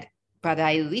yet. But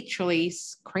I literally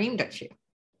screamed at you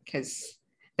because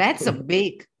that's a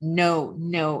big no,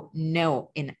 no, no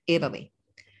in Italy.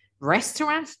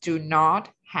 Restaurants do not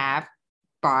have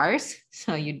bars,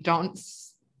 so you don't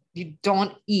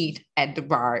eat at the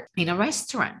bar in a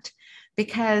restaurant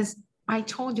because I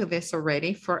told you this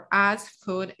already. For us,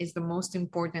 food is the most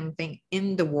important thing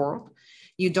in the world.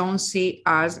 You don't see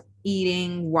us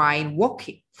eating while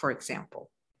walking, for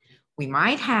example. We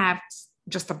might have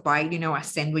just a bite, you know, a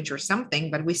sandwich or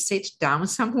something, but we sit down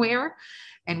somewhere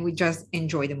and we just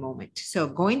enjoy the moment. So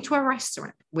going to a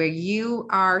restaurant where you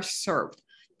are served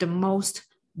the most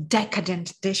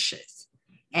decadent dishes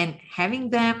and having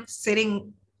them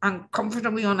sitting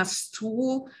uncomfortably on a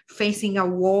stool facing a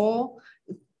wall,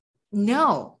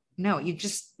 no, you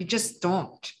just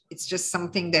don't. It's just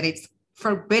something that it's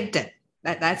forbidden.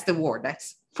 That's the word.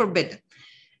 That's forbidden.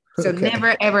 So Okay.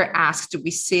 never ever ask to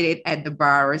be seated at the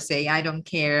bar or say, I don't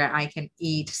care, I can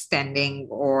eat standing,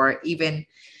 or even,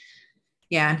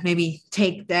 maybe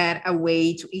take that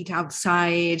away to eat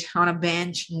outside on a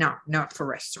bench. No, not for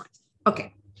restaurants.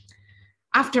 Okay.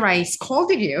 After I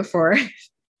scolded you for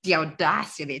the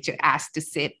audacity to ask to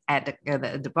sit at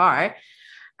the bar,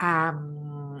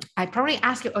 I probably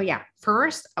ask you,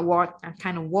 first, what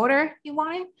kind of water you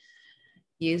wanted?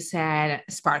 You said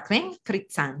sparkling,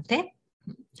 frizzante,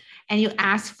 and you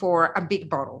asked for a big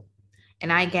bottle.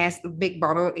 And I guess the big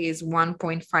bottle is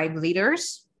 1.5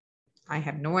 liters. I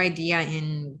have no idea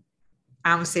in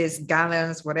ounces,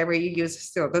 gallons, whatever you use,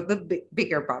 still the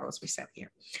bigger bottles we sell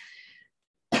here.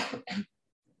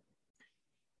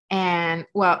 And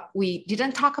well, we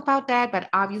didn't talk about that, but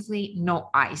obviously no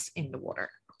ice in the water.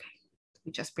 Okay,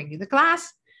 we just bring you the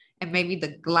glass, and maybe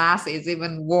the glass is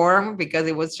even warm because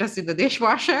it was just in the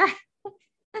dishwasher.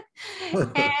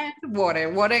 And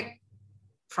water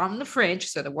from the fridge,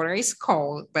 so the water is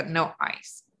cold, but no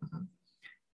ice.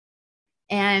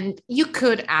 And you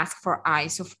could ask for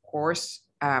ice, of course.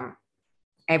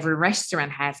 Every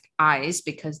restaurant has ice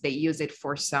because they use it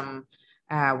for some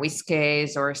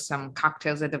whiskeys or some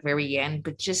cocktails at the very end,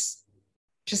 but just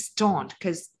don't,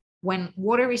 because when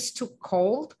water is too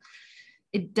cold,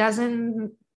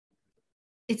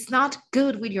 it's not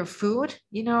good with your food,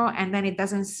 and then it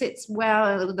doesn't sit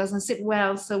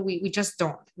well. So we just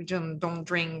don't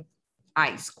drink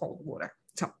ice cold water.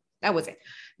 So that was it.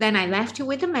 Then I left you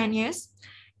with the menus,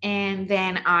 and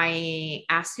then I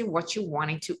asked you what you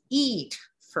wanted to eat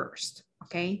first.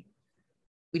 Okay.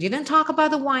 We didn't talk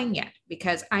about the wine yet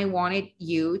because I wanted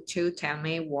you to tell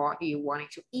me what you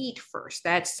wanted to eat first.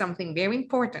 That's something very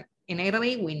important. In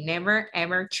Italy, we never,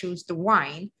 ever choose the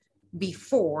wine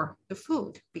before the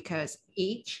food because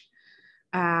each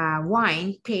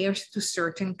wine pairs to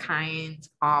certain kinds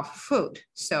of food.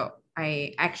 So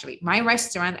my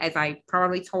restaurant, as I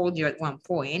probably told you at one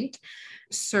point,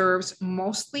 serves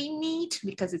mostly meat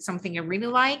because it's something I really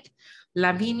like.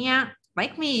 Lavinia,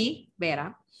 like me,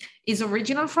 Vera, is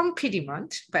original from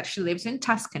Piedmont, but she lives in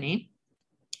Tuscany.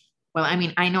 Well, I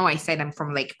mean, I know I said I'm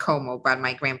from Lake Como, but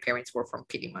my grandparents were from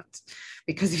Piedmont.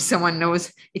 Because if someone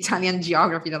knows Italian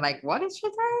geography, they're like, what is she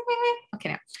talking? Okay,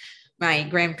 now, my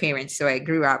grandparents, so I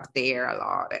grew up there a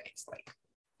lot. And it's like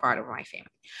part of my family.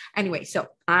 Anyway, so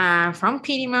from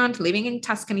Piedmont, living in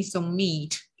Tuscany, so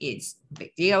meat is a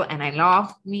big deal. And I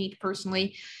love meat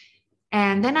personally.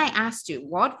 And then I asked you,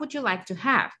 what would you like to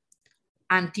have?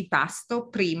 Antipasto,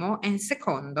 primo, and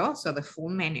secondo, so the full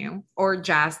menu, or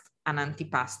just an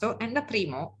antipasto and a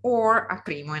primo, or a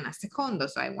primo and a secondo.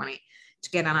 So I wanted to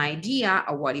get an idea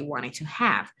of what you wanted to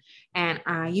have. And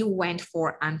you went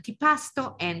for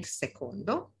antipasto and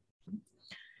secondo.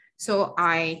 So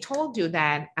I told you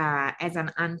that as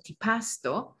an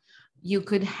antipasto, you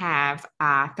could have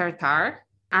tartare.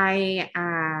 I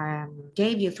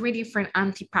gave you 3 different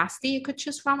antipasti you could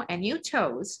choose from, and you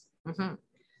chose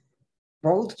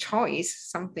bold choice,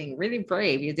 something really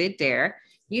brave you did there.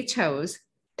 You chose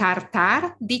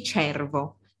tartare di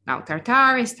cervo. Now,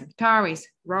 tartare is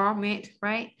raw meat,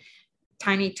 right?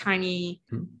 Tiny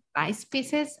slice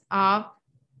pieces of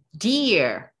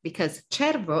deer, because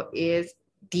cervo is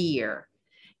deer.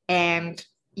 And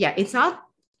yeah, it's not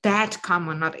that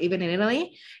common, not even in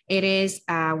Italy. It is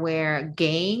where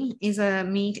game is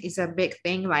a big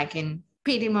thing, like in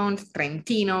Piedmont,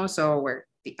 Trentino, so where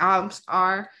the Alps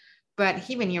are. But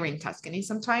even here in Tuscany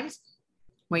sometimes,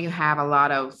 where you have a lot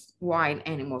of wild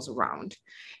animals around.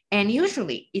 And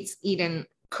usually it's eaten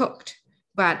cooked,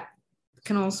 but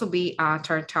can also be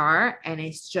tartare, and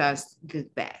it's just the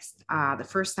best. The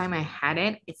first time I had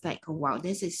it, it's like, oh, wow,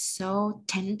 this is so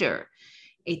tender.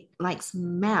 It like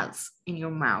melts in your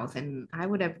mouth, and I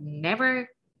would have never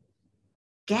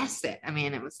guessed it. I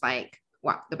mean, it was like,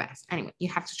 wow, the best. Anyway, you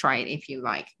have to try it if you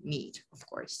like meat, of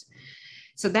course.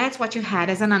 So that's what you had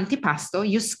as an antipasto.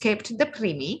 You skipped the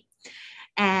primi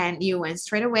and you went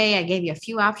straight away. I gave you a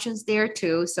few options there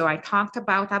too. So I talked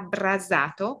about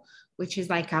abrasato, which is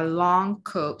like a long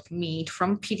cooked meat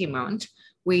from Piedmont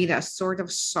with a sort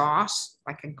of sauce,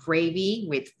 like a gravy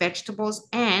with vegetables,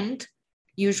 and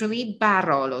usually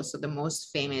Barolo, so the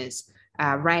most famous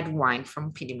red wine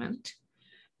from Piedmont.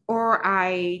 Or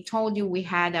I told you we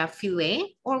had a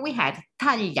filet, or we had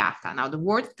tagliata. Now the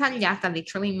word tagliata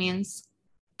literally means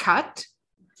cut,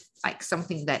 like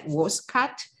something that was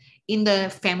cut, in the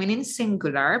feminine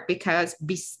singular, because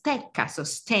bistecca, so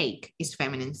steak, is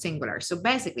feminine singular. So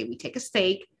basically we take a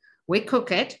steak, we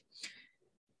cook it,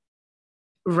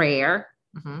 rare,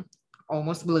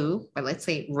 almost blue, but let's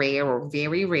say rare or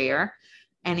very rare,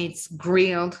 and it's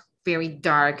grilled very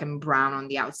dark and brown on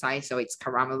the outside, so it's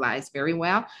caramelized very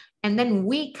well. And then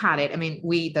we cut it. I mean,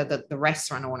 the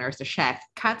restaurant owners, the chef,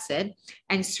 cuts it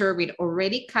and serve it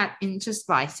already cut into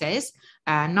slices,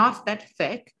 not that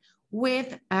thick,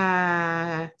 with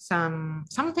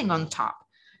something on top.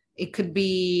 It could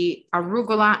be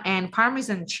arugula and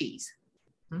Parmesan cheese.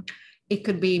 It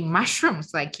could be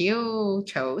mushrooms like you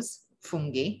chose,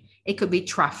 fungi. It could be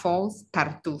truffles,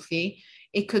 tartufi.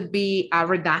 It could be a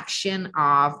reduction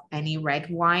of any red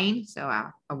wine, so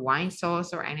a wine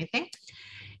sauce or anything.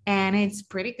 And it's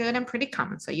pretty good and pretty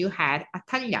common. So you had a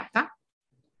tagliata.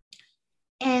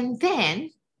 And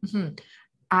then the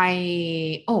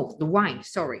wine,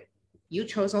 sorry. You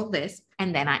chose all this.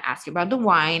 And then I asked you about the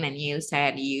wine and you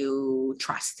said you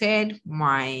trusted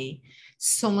my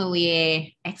sommelier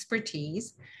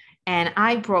expertise. And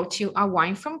I brought you a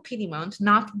wine from Piedmont,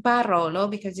 not Barolo,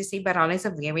 because you see, Barolo is a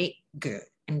very good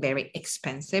and very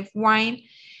expensive wine.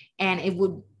 And it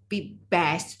would be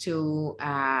best to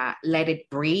let it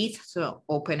breathe, so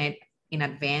open it in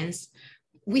advance.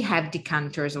 We have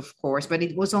decanters, of course, but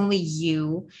it was only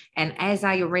you. And as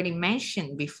I already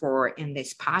mentioned before in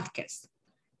this podcast,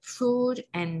 food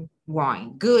and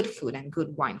wine, good food and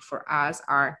good wine for us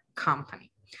are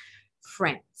company,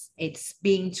 friends. It's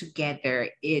being together.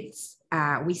 It's,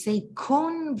 we say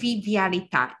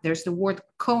convivialidad. There's the word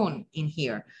con in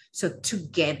here. So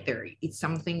together, it's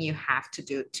something you have to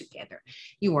do together.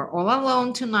 You were all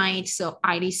alone tonight. So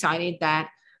I decided that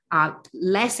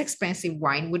less expensive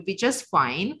wine would be just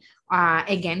fine.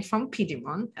 Again, from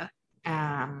Piedmont.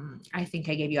 I think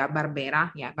I gave you a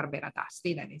Barbera. Yeah, Barbera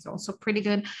d'Asti. That is also pretty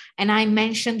good. And I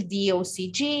mentioned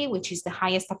DOCG, which is the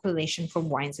highest appellation for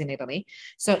wines in Italy.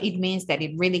 So it means that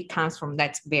it really comes from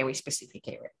that very specific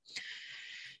area.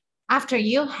 After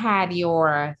you had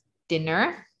your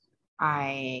dinner,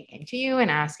 I came to you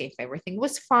and asked if everything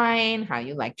was fine, how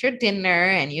you liked your dinner.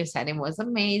 And you said it was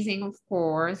amazing, of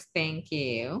course. Thank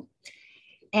you.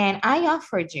 And I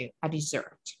offered you a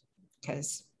dessert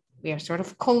because we are sort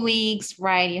of colleagues,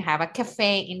 right? You have a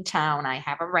cafe in town. I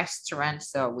have a restaurant.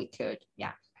 So we could,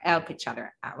 help each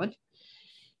other out.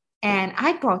 And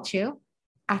I brought you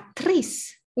a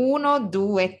tris. Uno,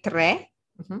 due, tre.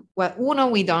 Well, uno,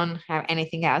 we don't have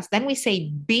anything else. Then we say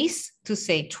bis to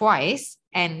say twice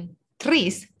and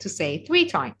tris to say 3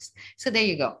 times. So there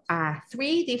you go.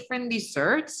 3 different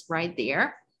desserts right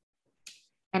there.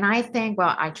 And I think,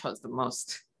 well, I chose the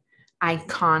most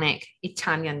iconic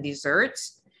Italian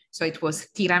desserts. So it was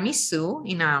tiramisu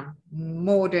in a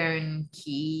modern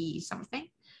key something.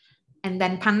 And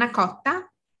then panna cotta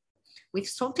with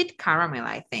salted caramel,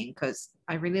 I think, because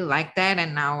I really like that.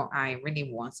 And now I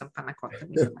really want some panna cotta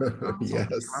with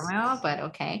Yes. caramel, but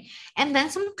okay. And then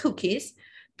some cookies,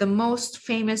 the most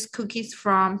famous cookies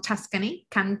from Tuscany,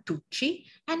 Cantucci,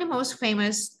 and the most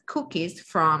famous cookies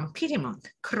from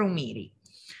Piedmont, Crumiri,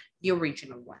 the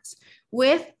original ones,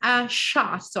 with a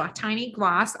shot, so a tiny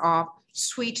glass of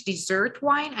sweet dessert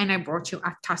wine. And I brought you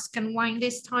a Tuscan wine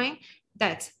this time.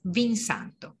 That's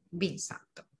Vinsanto.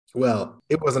 Well,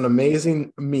 it was an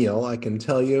amazing meal, I can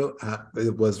tell you.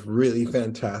 It was really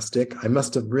fantastic. I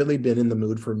must have really been in the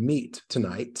mood for meat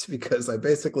tonight because I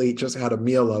basically just had a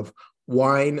meal of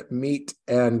wine, meat,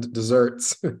 and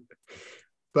desserts.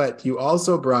 But you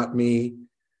also brought me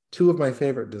 2 of my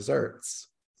favorite desserts.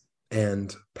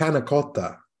 And panna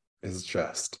cotta is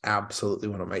just absolutely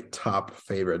one of my top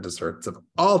favorite desserts of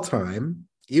all time.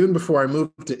 Even before I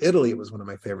moved to Italy, it was one of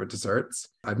my favorite desserts.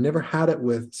 I've never had it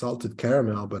with salted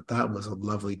caramel, but that was a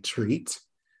lovely treat.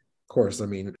 Of course, I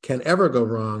mean, can't ever go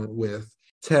wrong with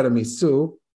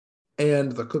tiramisu.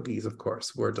 And the cookies, of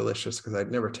course, were delicious because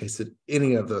I'd never tasted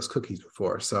any of those cookies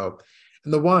before. So,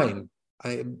 and the wine,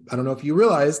 I don't know if you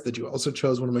realized that you also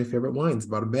chose one of my favorite wines.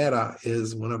 Barbera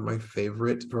is one of my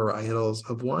favorite varietals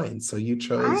of wine. So you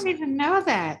chose... I didn't even know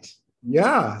that.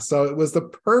 Yeah, so it was the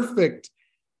perfect...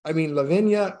 I mean,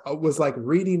 Lavinia was like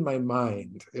reading my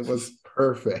mind. It was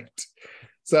perfect.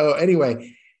 So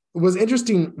anyway, it was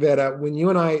interesting that when you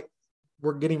and I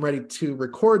were getting ready to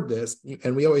record this,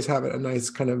 and we always have a nice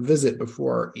kind of visit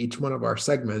before each one of our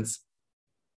segments,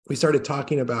 we started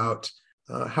talking about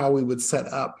how we would set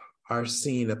up our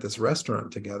scene at this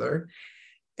restaurant together.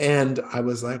 And I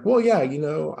was like, well, yeah,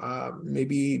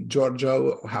 maybe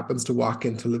Giorgio happens to walk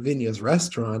into Lavinia's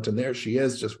restaurant and there she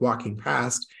is just walking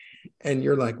past. And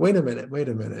you're like, wait a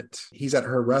minute. He's at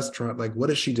her restaurant. Like,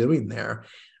 what is she doing there?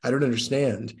 I don't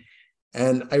understand.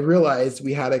 And I realized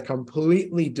we had a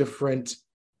completely different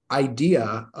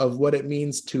idea of what it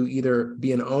means to either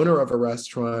be an owner of a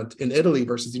restaurant in Italy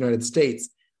versus the United States,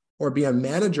 or be a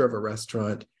manager of a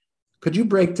restaurant. Could you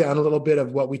break down a little bit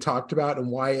of what we talked about and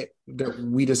why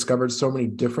we discovered so many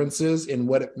differences in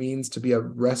what it means to be a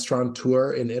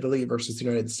restaurateur in Italy versus the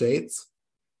United States?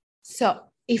 So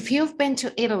if you've been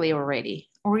to Italy already,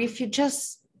 or if you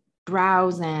just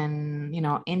browse and,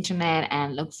 internet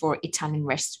and look for Italian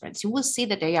restaurants, you will see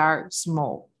that they are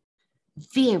small,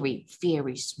 very,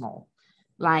 very small,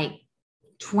 like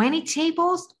 20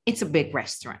 tables. It's a big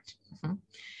restaurant. Mhm.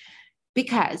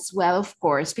 Because, well, of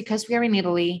course, because we are in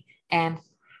Italy and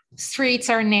streets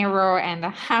are narrow and the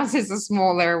houses are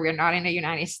smaller. We're not in the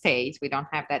United States. We don't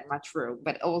have that much room.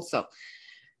 But also,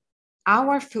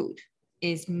 our food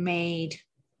is made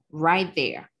right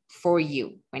there for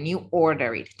you when you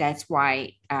order it. That's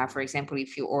why, for example,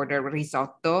 if you order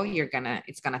risotto,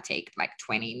 it's gonna take like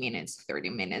 20 minutes, 30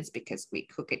 minutes because we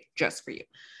cook it just for you.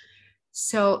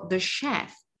 So the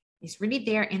chef is really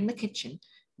there in the kitchen.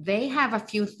 They have a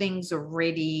few things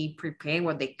already prepared,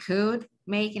 what they could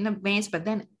make in advance, but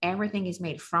then everything is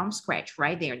made from scratch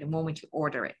right there the moment you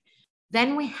order it.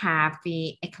 Then we have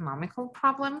the economical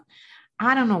problem.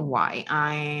 I don't know why.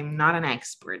 I'm not an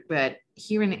expert, but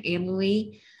here in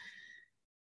Italy,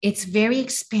 it's very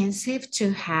expensive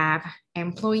to have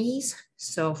employees.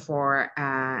 So for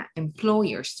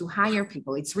employers to hire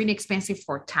people, it's really expensive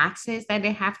for taxes that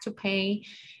they have to pay.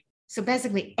 So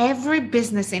basically, every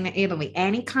business in Italy,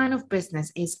 any kind of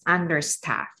business, is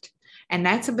understaffed. And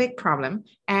that's a big problem.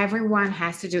 Everyone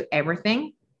has to do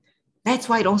everything. That's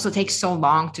why it also takes so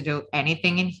long to do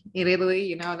anything in Italy,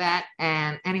 you know that.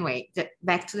 And anyway,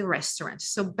 back to the restaurant.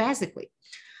 So basically,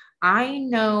 I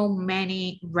know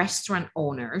many restaurant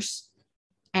owners,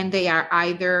 and they are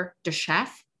either the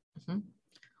chef,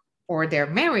 or they're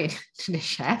married to the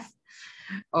chef,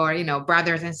 or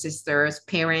brothers and sisters,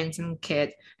 parents and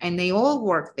kids, and they all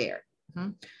work there.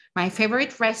 My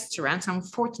favorite restaurant,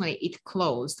 unfortunately, it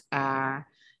closed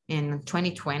in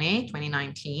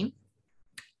 2019,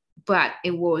 but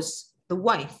it was the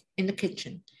wife in the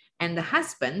kitchen and the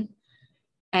husband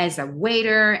as a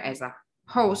waiter, as a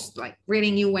host, like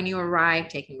greeting you when you arrive,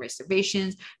 taking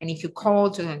reservations. And if you call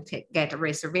to get a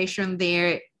reservation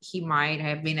there, he might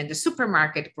have been at the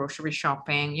supermarket grocery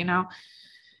shopping.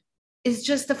 It's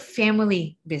just a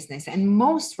family business. And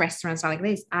most restaurants are like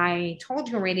this. I told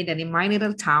you already that in my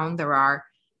little town, there are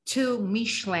 2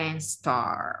 Michelin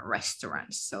star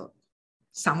restaurants. So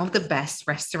some of the best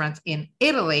restaurants in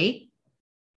Italy,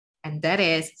 and that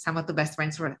is some of the best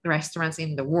restaurants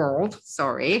in the world.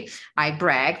 Sorry, I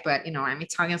brag, but I'm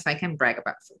Italian, so I can brag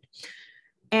about food.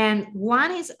 And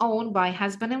one is owned by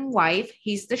husband and wife.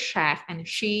 He's the chef, and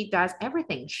she does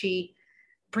everything. She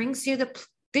brings you the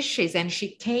dishes, and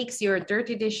she takes your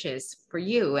dirty dishes for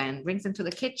you and brings them to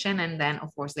the kitchen. And then,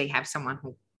 of course, they have someone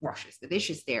who washes the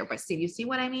dishes there. But still, you see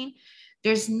what I mean?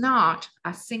 There's not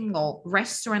a single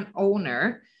restaurant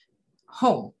owner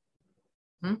home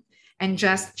and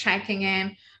just checking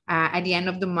in at the end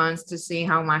of the month to see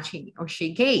how much he or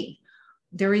she gave.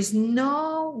 There is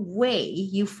no way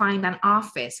you find an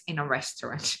office in a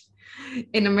restaurant.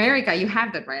 In America, you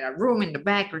have that, right? A room in the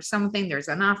back or something. There's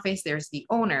an office. There's the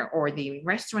owner or the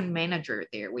restaurant manager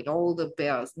there with all the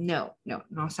bills. No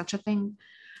such a thing.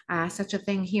 Such a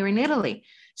thing here in Italy.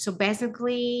 So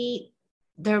basically,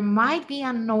 there might be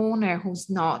an owner who's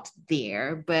not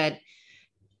there, but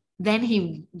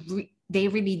then they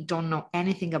really don't know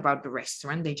anything about the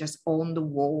restaurant. They just own the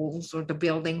walls or the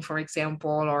building, for example,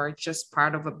 or just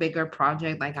part of a bigger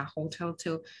project like a hotel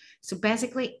too. So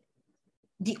basically,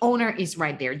 the owner is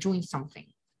right there doing something,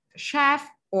 the chef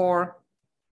or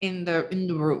in the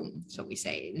room, so we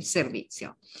say, in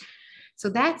servizio. So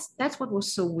that's what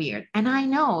was so weird. And I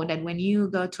know that when you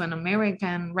go to an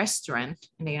American restaurant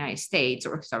in the United States,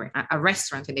 or sorry, a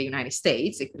restaurant in the United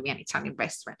States, it could be an Italian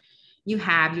restaurant, you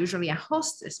have usually a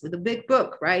hostess with a big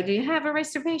book, right? Do you have a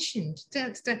reservation?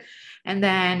 And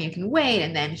then you can wait,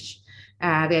 and then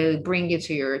they'll bring you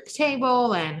to your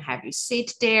table and have you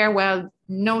sit there. Well,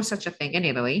 no such a thing in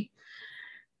Italy.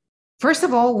 First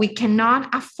of all, we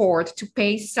cannot afford to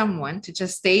pay someone to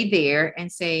just stay there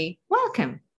and say,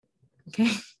 welcome.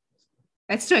 Okay,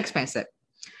 that's too expensive.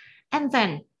 And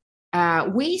then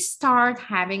we start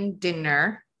having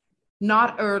dinner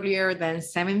not earlier than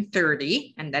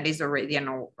 7:30, and that is already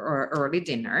an early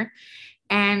dinner.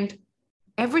 And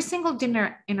every single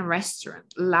dinner in a restaurant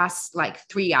lasts like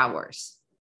 3 hours,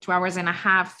 2.5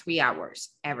 hours, 3 hours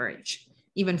average,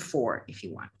 even 4 if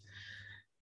you want.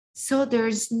 So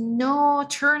there's no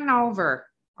turnover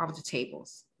of the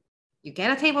tables. You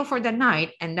get a table for the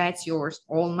night, and that's yours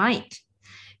all night.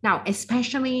 Now,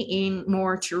 especially in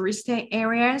more touristy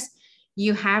areas,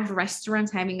 you have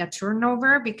restaurants having a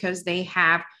turnover because they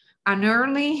have an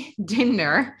early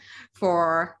dinner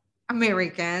for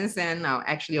Americans and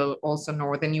actually also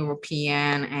Northern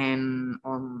European and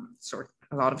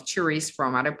a lot of tourists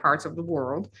from other parts of the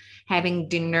world having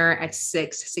dinner at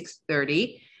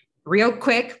 6:30, real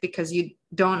quick, because you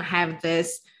don't have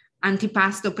this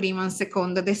antipasto, primo and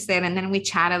secondo, dessert, and then we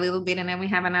chat a little bit, and then we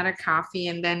have another coffee,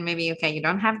 and then maybe, okay, you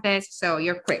don't have this, so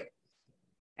you're quick.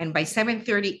 And by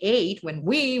 7:38, when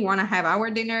we want to have our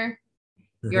dinner,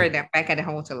 You're back at the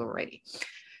hotel already.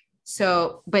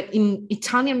 So, but in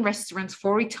Italian restaurants,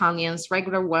 for Italians,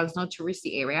 regular ones, not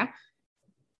touristy area,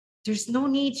 there's no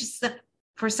need just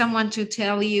for someone to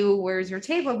tell you where's your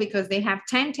table, because they have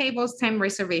 10 tables, 10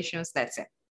 reservations. That's it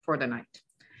for the night.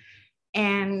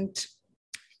 And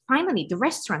finally, the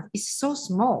restaurant is so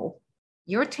small.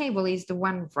 Your table is the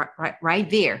one right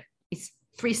there. It's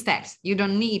 3 steps. You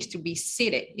don't need to be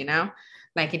seated,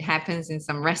 like it happens in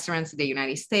some restaurants in the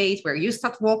United States, where you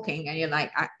start walking and you're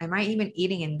like, am I even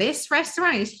eating in this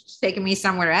restaurant? It's taking me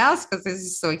somewhere else because this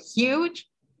is so huge.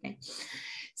 Okay.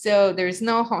 So there's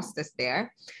no hostess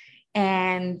there.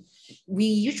 And we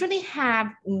usually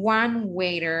have one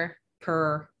waiter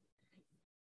per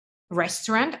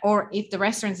restaurant, or if the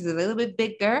restaurant is a little bit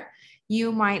bigger,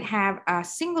 you might have a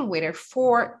single waiter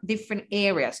for different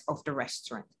areas of the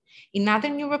restaurant. In other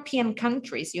European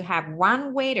countries, you have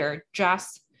one waiter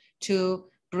just to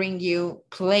bring you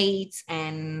plates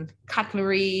and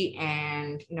cutlery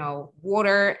and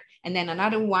water, and then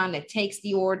another one that takes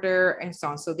the order and so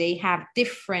on. So they have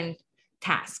different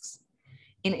tasks.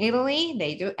 In Italy,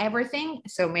 they do everything.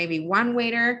 So maybe one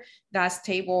waiter does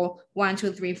table 1,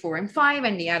 2, 3, 4, and 5,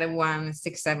 and the other one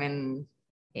 6, 7,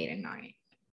 8, and 9.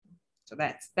 So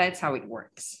that's how it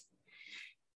works.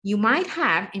 You might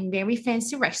have in very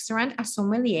fancy restaurant a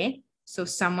sommelier, so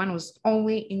someone who's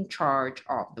only in charge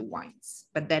of the wines,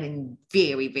 but then in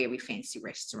very, very fancy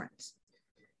restaurants.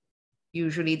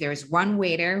 Usually there's one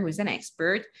waiter who's an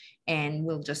expert and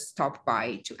will just stop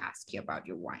by to ask you about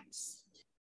your wines.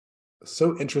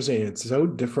 So interesting. It's so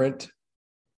different.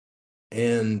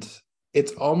 And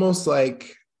it's almost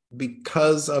like,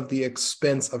 because of the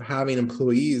expense of having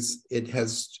employees, it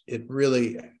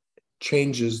really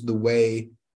changes the way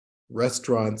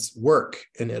restaurants work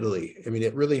in Italy. I mean,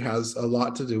 it really has a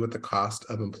lot to do with the cost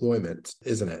of employment,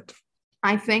 isn't it?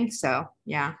 I think so.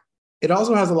 Yeah. It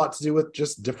also has a lot to do with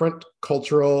just different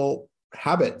cultural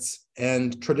habits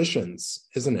and traditions,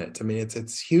 isn't it? I mean,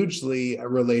 it's hugely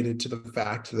related to the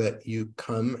fact that you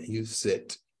come, you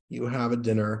sit, you have a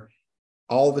dinner,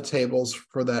 all the tables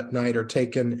for that night are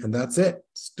taken, and that's it.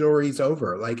 Story's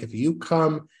over. Like if you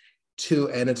come to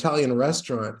an Italian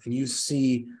restaurant and you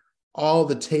see all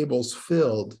the tables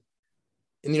filled,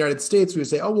 in the United States, we would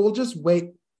say, oh, well,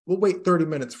 we'll wait 30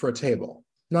 minutes for a table.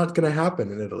 Not going to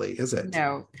happen in Italy, is it?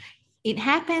 No, it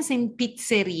happens in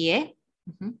pizzerie.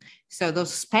 Mm-hmm. So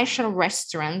those special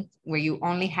restaurants where you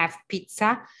only have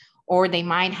pizza, or they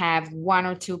might have 1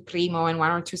 or 2 primo and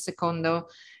 1 or 2 secondo,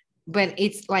 but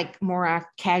it's like more a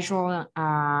casual,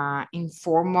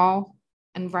 informal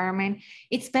environment.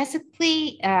 It's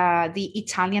basically the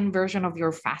Italian version of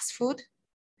your fast food.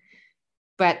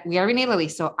 But we are in Italy,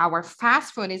 so our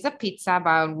fast food is a pizza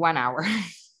about 1 hour.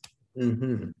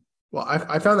 Mm-hmm. Well,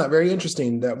 I found that very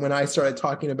interesting, that when I started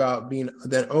talking about being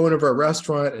the owner of a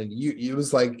restaurant, and it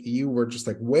was like you were just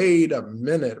like, wait a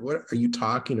minute, what are you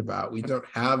talking about? We don't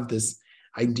have this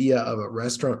idea of a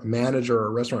restaurant manager or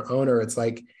a restaurant owner. It's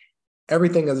like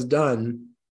everything is done.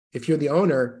 If you're the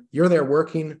owner, you're there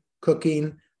working,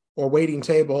 cooking, or waiting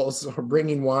tables, or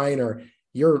bringing wine, or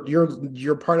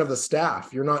you're part of the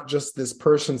staff. You're not just this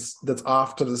person that's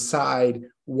off to the side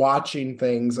watching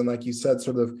things, and like you said,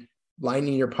 sort of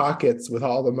lining your pockets with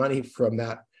all the money from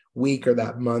that week or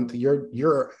that month.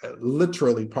 You're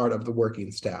literally part of the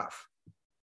working staff.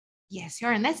 Yes, you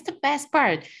are. And that's the best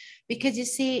part, because you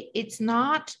see, it's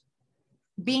not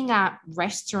being a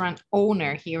restaurant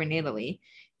owner here in Italy.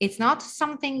 It's not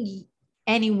something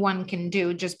anyone can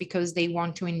do just because they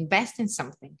want to invest in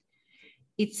something.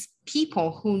 It's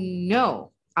people who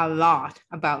know a lot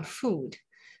about food,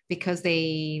 because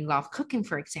they love cooking,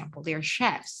 for example. They're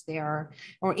chefs, or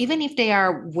even if they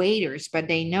are waiters, but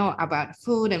they know about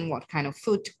food and what kind of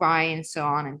food to buy and so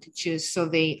on and to choose. So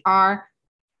they are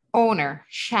owner,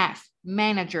 chef,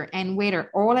 manager, and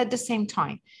waiter all at the same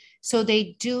time. So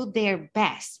they do their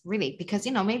best, really, because,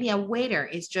 maybe a waiter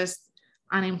is just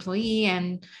an employee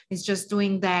and is just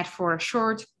doing that for a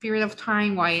short period of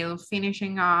time while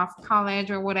finishing off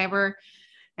college or whatever.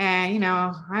 And,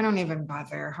 I don't even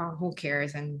bother. Who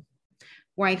cares? And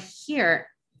while here,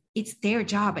 it's their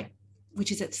job,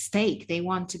 which is at stake. They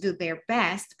want to do their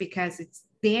best because it's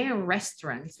their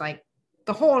restaurant. It's like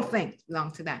the whole thing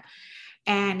belongs to them.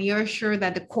 And you're sure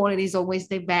that the quality is always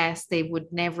the best. They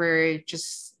would never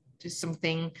just do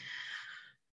something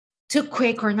too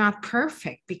quick or not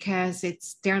perfect, because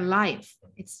it's their life.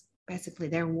 It's basically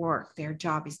their work. Their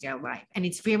job is their life. And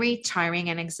it's very tiring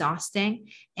and exhausting.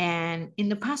 And in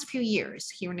the past few years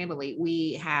here in Italy,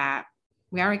 we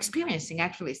are experiencing,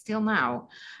 actually still now,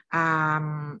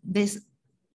 this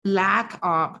lack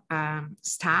of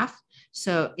staff.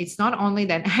 So it's not only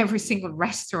that every single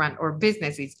restaurant or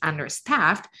business is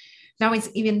understaffed, now it's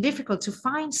even difficult to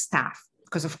find staff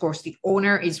because, of course, the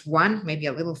owner is one, maybe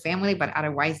a little family, but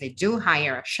otherwise they do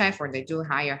hire a chef or they do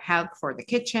hire help for the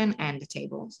kitchen and the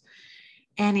tables.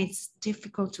 And it's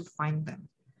difficult to find them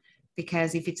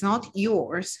because if it's not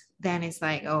yours, then it's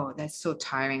like, oh, that's so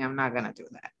tiring. I'm not going to do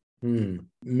that.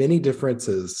 Many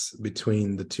differences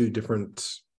between the two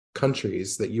different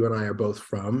countries that you and I are both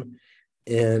from.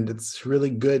 And it's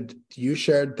really good. You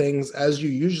shared things as you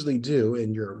usually do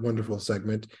in your wonderful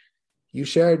segment. You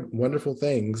shared wonderful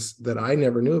things that I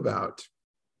never knew about.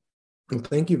 And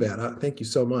thank you, Vera. Thank you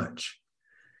so much.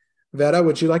 Vera,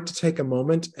 would you like to take a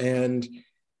moment and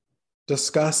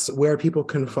discuss where people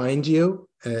can find you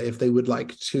if they would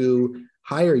like to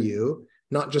hire you,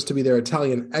 not just to be their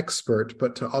Italian expert,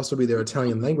 but to also be their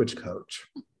Italian language coach?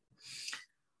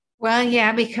 Well,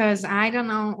 yeah, because I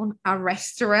don't own a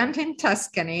restaurant in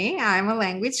Tuscany. I'm a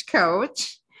language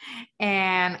coach,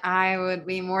 and I would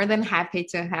be more than happy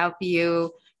to help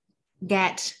you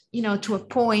get, to a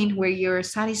point where you're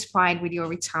satisfied with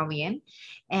your Italian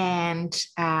and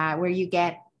where you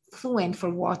get fluent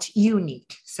for what you need.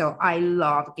 So I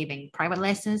love giving private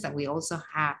lessons, and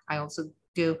I also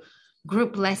do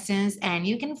group lessons, and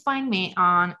you can find me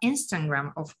on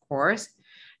Instagram, of course,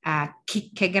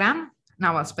 Kikkegram.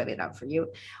 Now I'll spell it out for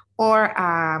you. Or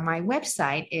my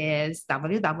website is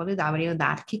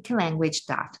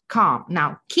www.kikkelanguage.com.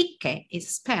 Now, Kikke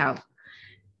is spelled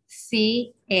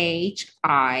Chicche,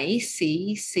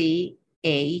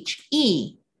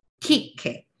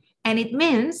 Kikke. And it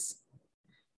means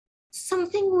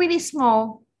something really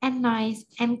small and nice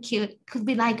and cute. Could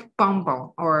be like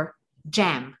bumble or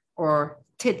jam or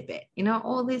tidbit,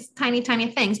 all these tiny, tiny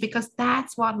things, because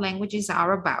that's what languages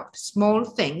are about. Small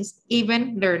things,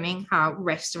 even learning how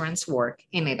restaurants work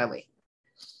in Italy.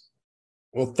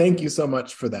 Well, thank you so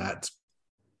much for that.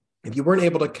 If you weren't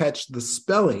able to catch the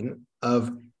spelling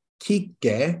of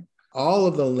Kikke, all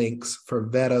of the links for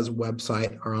Vera's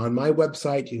website are on my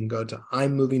website. You can go to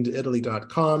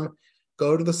immovingtoitaly.com,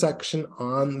 go to the section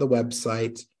on the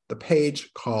website, the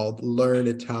page called Learn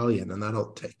Italian, and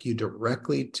that'll take you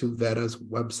directly to Vera's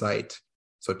website.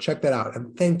 So check that out.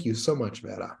 And thank you so much,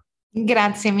 Vera.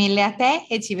 Grazie mille a te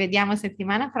e ci vediamo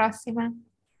settimana prossima.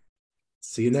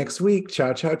 See you next week.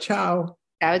 Ciao, ciao, ciao.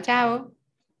 Ciao, ciao.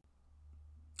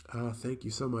 Thank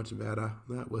you so much, Vera.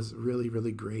 That was really,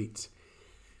 really great.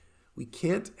 We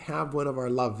can't have one of our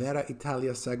La Vera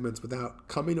Italia segments without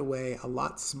coming away a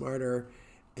lot smarter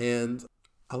and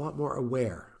a lot more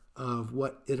aware of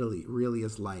what Italy really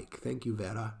is like. Thank you,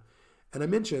 Vera. And I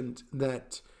mentioned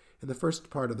that in the first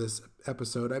part of this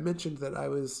episode, I mentioned that I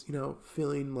was,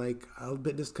 feeling like a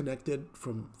bit disconnected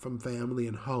from family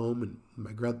and home and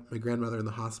my grandmother in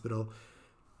the hospital.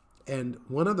 And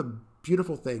one of the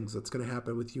beautiful things that's going to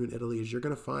happen with you in Italy is you're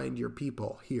going to find your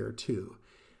people here too.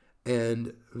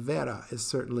 And Vera is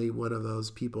certainly one of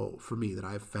those people for me that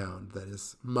I've found that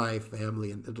is my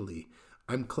family in Italy.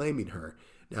 I'm claiming her.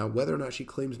 Now, whether or not she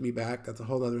claims me back, that's a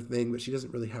whole other thing, but she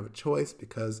doesn't really have a choice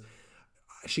because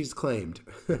she's claimed.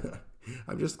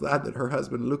 I'm just glad that her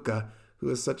husband, Luca, who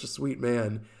is such a sweet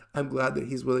man, I'm glad that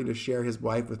he's willing to share his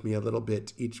wife with me a little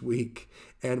bit each week,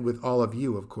 and with all of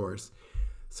you, of course.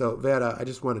 So, Vera, I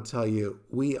just want to tell you,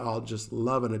 we all just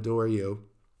love and adore you.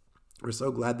 We're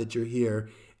so glad that you're here.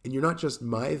 And you're not just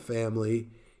my family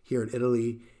here in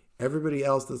Italy. Everybody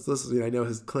else that's listening, I know,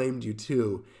 has claimed you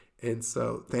too. And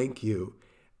so, thank you.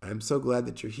 I'm so glad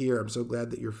that you're here. I'm so glad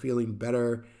that you're feeling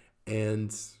better.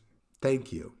 And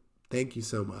thank you. Thank you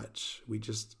so much. We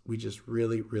just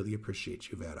really, really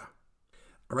appreciate you, Vera.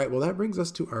 All right, well, that brings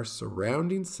us to our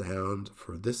surrounding sound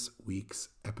for this week's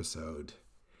episode.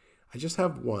 I just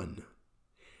have one.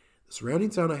 The surrounding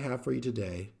sound I have for you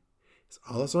today is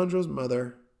Alessandro's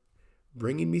mother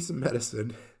bringing me some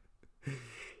medicine.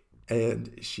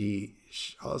 And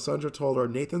Alessandro told her,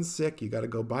 Nathan's sick. You got to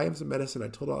go buy him some medicine. I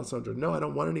told Alessandro, no, I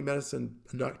don't want any medicine.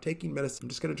 I'm not taking medicine. I'm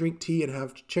just going to drink tea and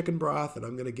have chicken broth, and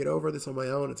I'm going to get over this on my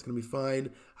own. It's going to be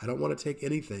fine. I don't want to take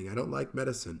anything. I don't like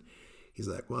medicine. He's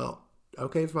like, well,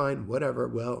 okay, fine, whatever.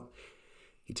 Well,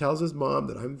 he tells his mom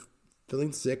that I'm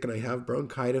feeling sick and I have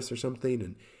bronchitis or something.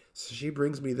 And so she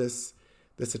brings me this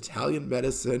Italian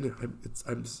medicine.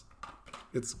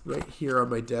 It's right here on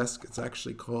my desk. It's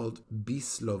actually called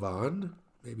Bislovan.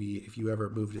 Maybe if you ever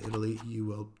move to Italy, you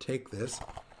will take this.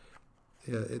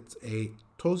 It's a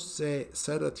tosse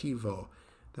sedativo.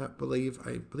 I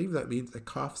believe that means a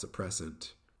cough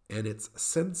suppressant. And it's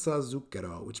senza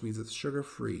zucchero, which means it's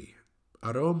sugar-free.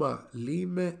 Aroma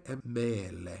lime e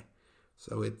mele.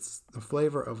 So it's the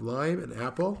flavor of lime and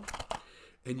apple.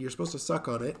 and you're supposed to suck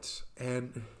on it.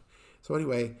 And so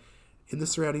anyway, in the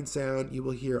surrounding sound, you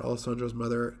will hear Alessandro's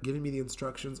mother giving me the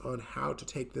instructions on how to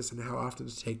take this and how often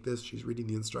to take this. She's reading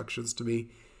the instructions to me.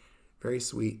 Very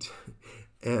sweet.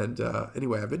 And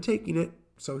anyway, I've been taking it.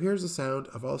 So here's the sound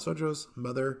of Alessandro's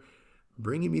mother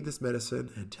bringing me this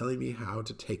medicine and telling me how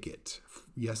to take it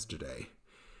yesterday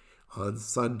on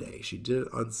Sunday. She did it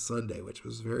on Sunday, which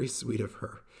was very sweet of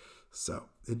her. So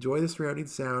enjoy the surrounding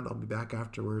sound. I'll be back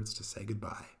afterwards to say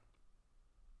goodbye.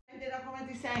 Come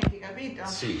ti senti, capito?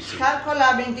 Sì, sì.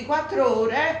 Calcola 24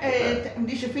 ore e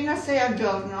dice fino a 6 al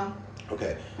giorno.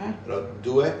 Ok, però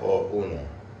 2 o 1?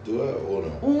 2 o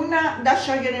 1? Una da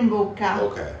sciogliere in bocca.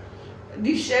 Ok.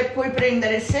 Dice puoi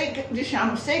prendere 6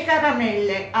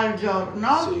 caramelle al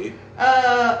giorno, Sì.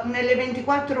 nelle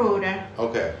 24 ore.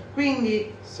 Ok.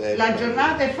 Quindi Sei la caramelle.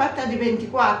 giornata è fatta di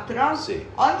 24. Sì.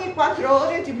 Ogni 4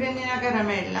 ore ti prendi una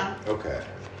caramella.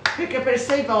 Ok, Perché per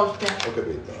 6 volte. ho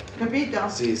capito. Capito?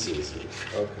 Sì, sì, sì.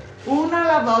 Ok. Una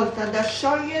alla volta da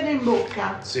sciogliere in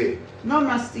bocca. Sì. Non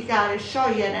masticare,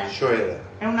 sciogliere. Sciogliere.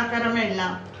 È una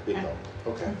caramella. Capito.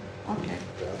 Ok. Ok.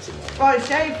 Grazie. Mamma. Poi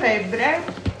se hai febbre,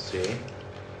 Sì.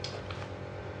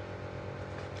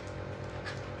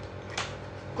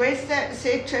 queste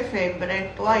se c'è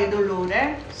febbre o hai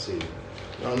dolore, Sì.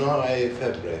 No, hai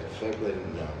febbre. Febbre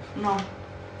no. no.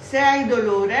 Se hai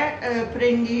dolore,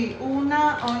 prendi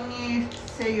una ogni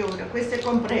 6 ore. Queste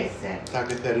compresse.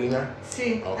 Tachipirina?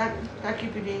 Sì, Ok.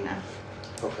 tachipirina.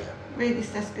 Ok, Vedi,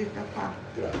 sta scritto qua.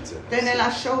 grazie. Te ne Sì.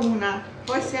 lascio una.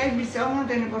 Poi se hai bisogno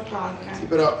te ne porto altre. Sì,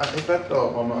 però infatti,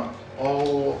 mamma,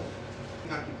 ho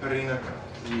tachipirina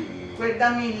qui. Quella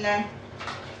 1000.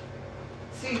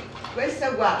 Sì, questa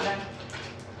è uguale.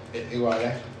 È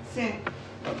uguale? Sì.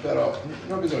 No, però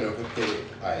non ha bisogno perché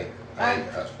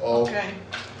ho... Ok.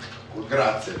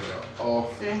 Grazie però,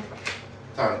 ho Sì.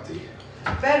 tanti.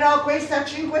 Però questa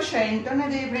 500 ne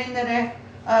devi prendere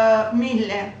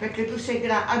 1000 perché tu sei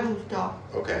adulto.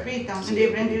 Ok. Capito? Sì, Ne devi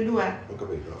ho prendere capito. 2. Ho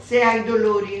capito. Se hai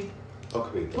dolori, Ho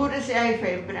capito. pure se hai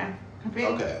febbre.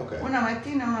 Capito? Ok. Una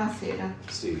mattina e una sera.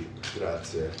 Sì,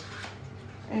 grazie.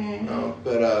 Eh, No,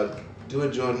 per 2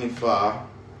 giorni fa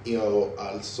io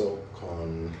alzo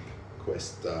con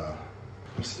questa,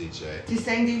 come si dice? Ti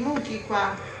senti muti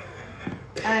qua?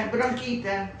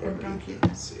 Bronchite.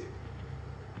 Bronchite. Sì.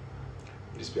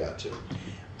 Mi dispiace.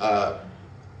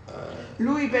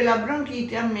 Lui per la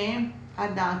bronchite a me ha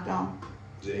dato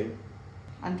Sì?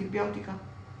 antibiotico.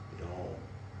 No,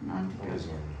 No, non antibiotico.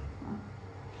 bisogno.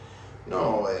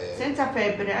 No, Senza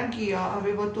febbre, anch'io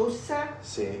avevo tosse,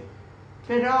 sì.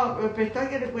 però per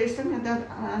togliere questo mi ha dato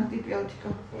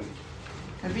antibiotico.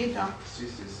 Capito? Sì.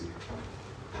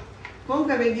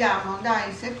 Comunque vediamo,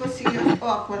 dai, se così io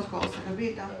ho qualcosa,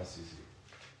 capito? Sì.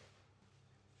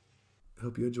 I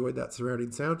hope you enjoyed that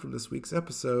surrounding sound from this week's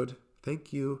episode.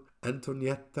 Thank you,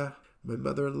 Antonietta, my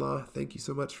mother-in-law. Thank you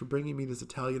so much for bringing me this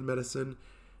Italian medicine.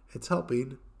 It's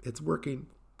helping. It's working.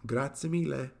 Grazie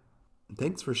mille. And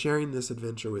thanks for sharing this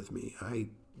adventure with me. I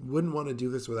wouldn't want to do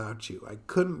this without you. I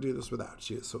couldn't do this without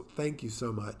you. So thank you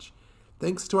so much.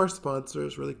 Thanks to our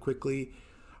sponsors, really quickly,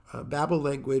 Babbel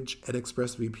Language and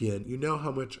ExpressVPN. You know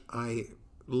how much I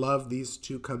love these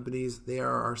two companies. They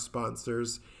are our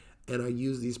sponsors, and I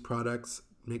use these products.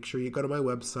 Make sure you go to my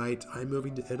website,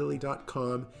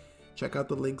 immovingtoitaly.com. Check out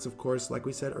the links, of course, like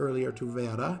we said earlier, to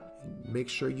Vera. Make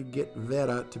sure you get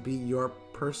Vera to be your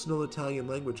personal Italian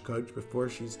language coach before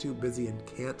she's too busy and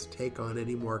can't take on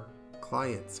any more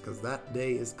clients, because that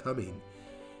day is coming.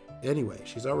 Anyway,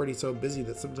 she's already so busy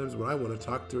that sometimes when I want to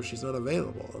talk to her, she's not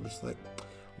available. I'm just like,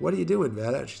 what are you doing,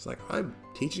 Vera? And she's like, I'm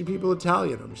teaching people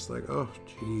Italian. I'm just like, oh,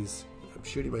 geez, I'm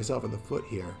shooting myself in the foot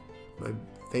here. My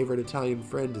favorite Italian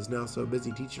friend is now so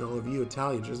busy teaching all of you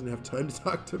Italian, she doesn't have time to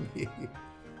talk to me.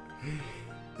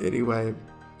 Anyway,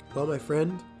 well, my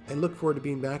friend, I look forward to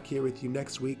being back here with you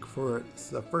next week for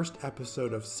the first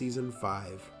episode of Season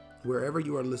 5. Wherever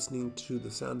you are listening to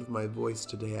the sound of my voice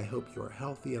today, I hope you are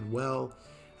healthy and well.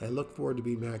 I look forward to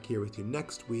being back here with you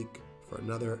next week for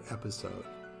another episode.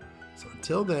 So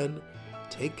until then,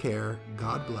 take care,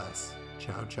 God bless,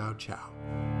 ciao, ciao,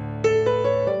 ciao.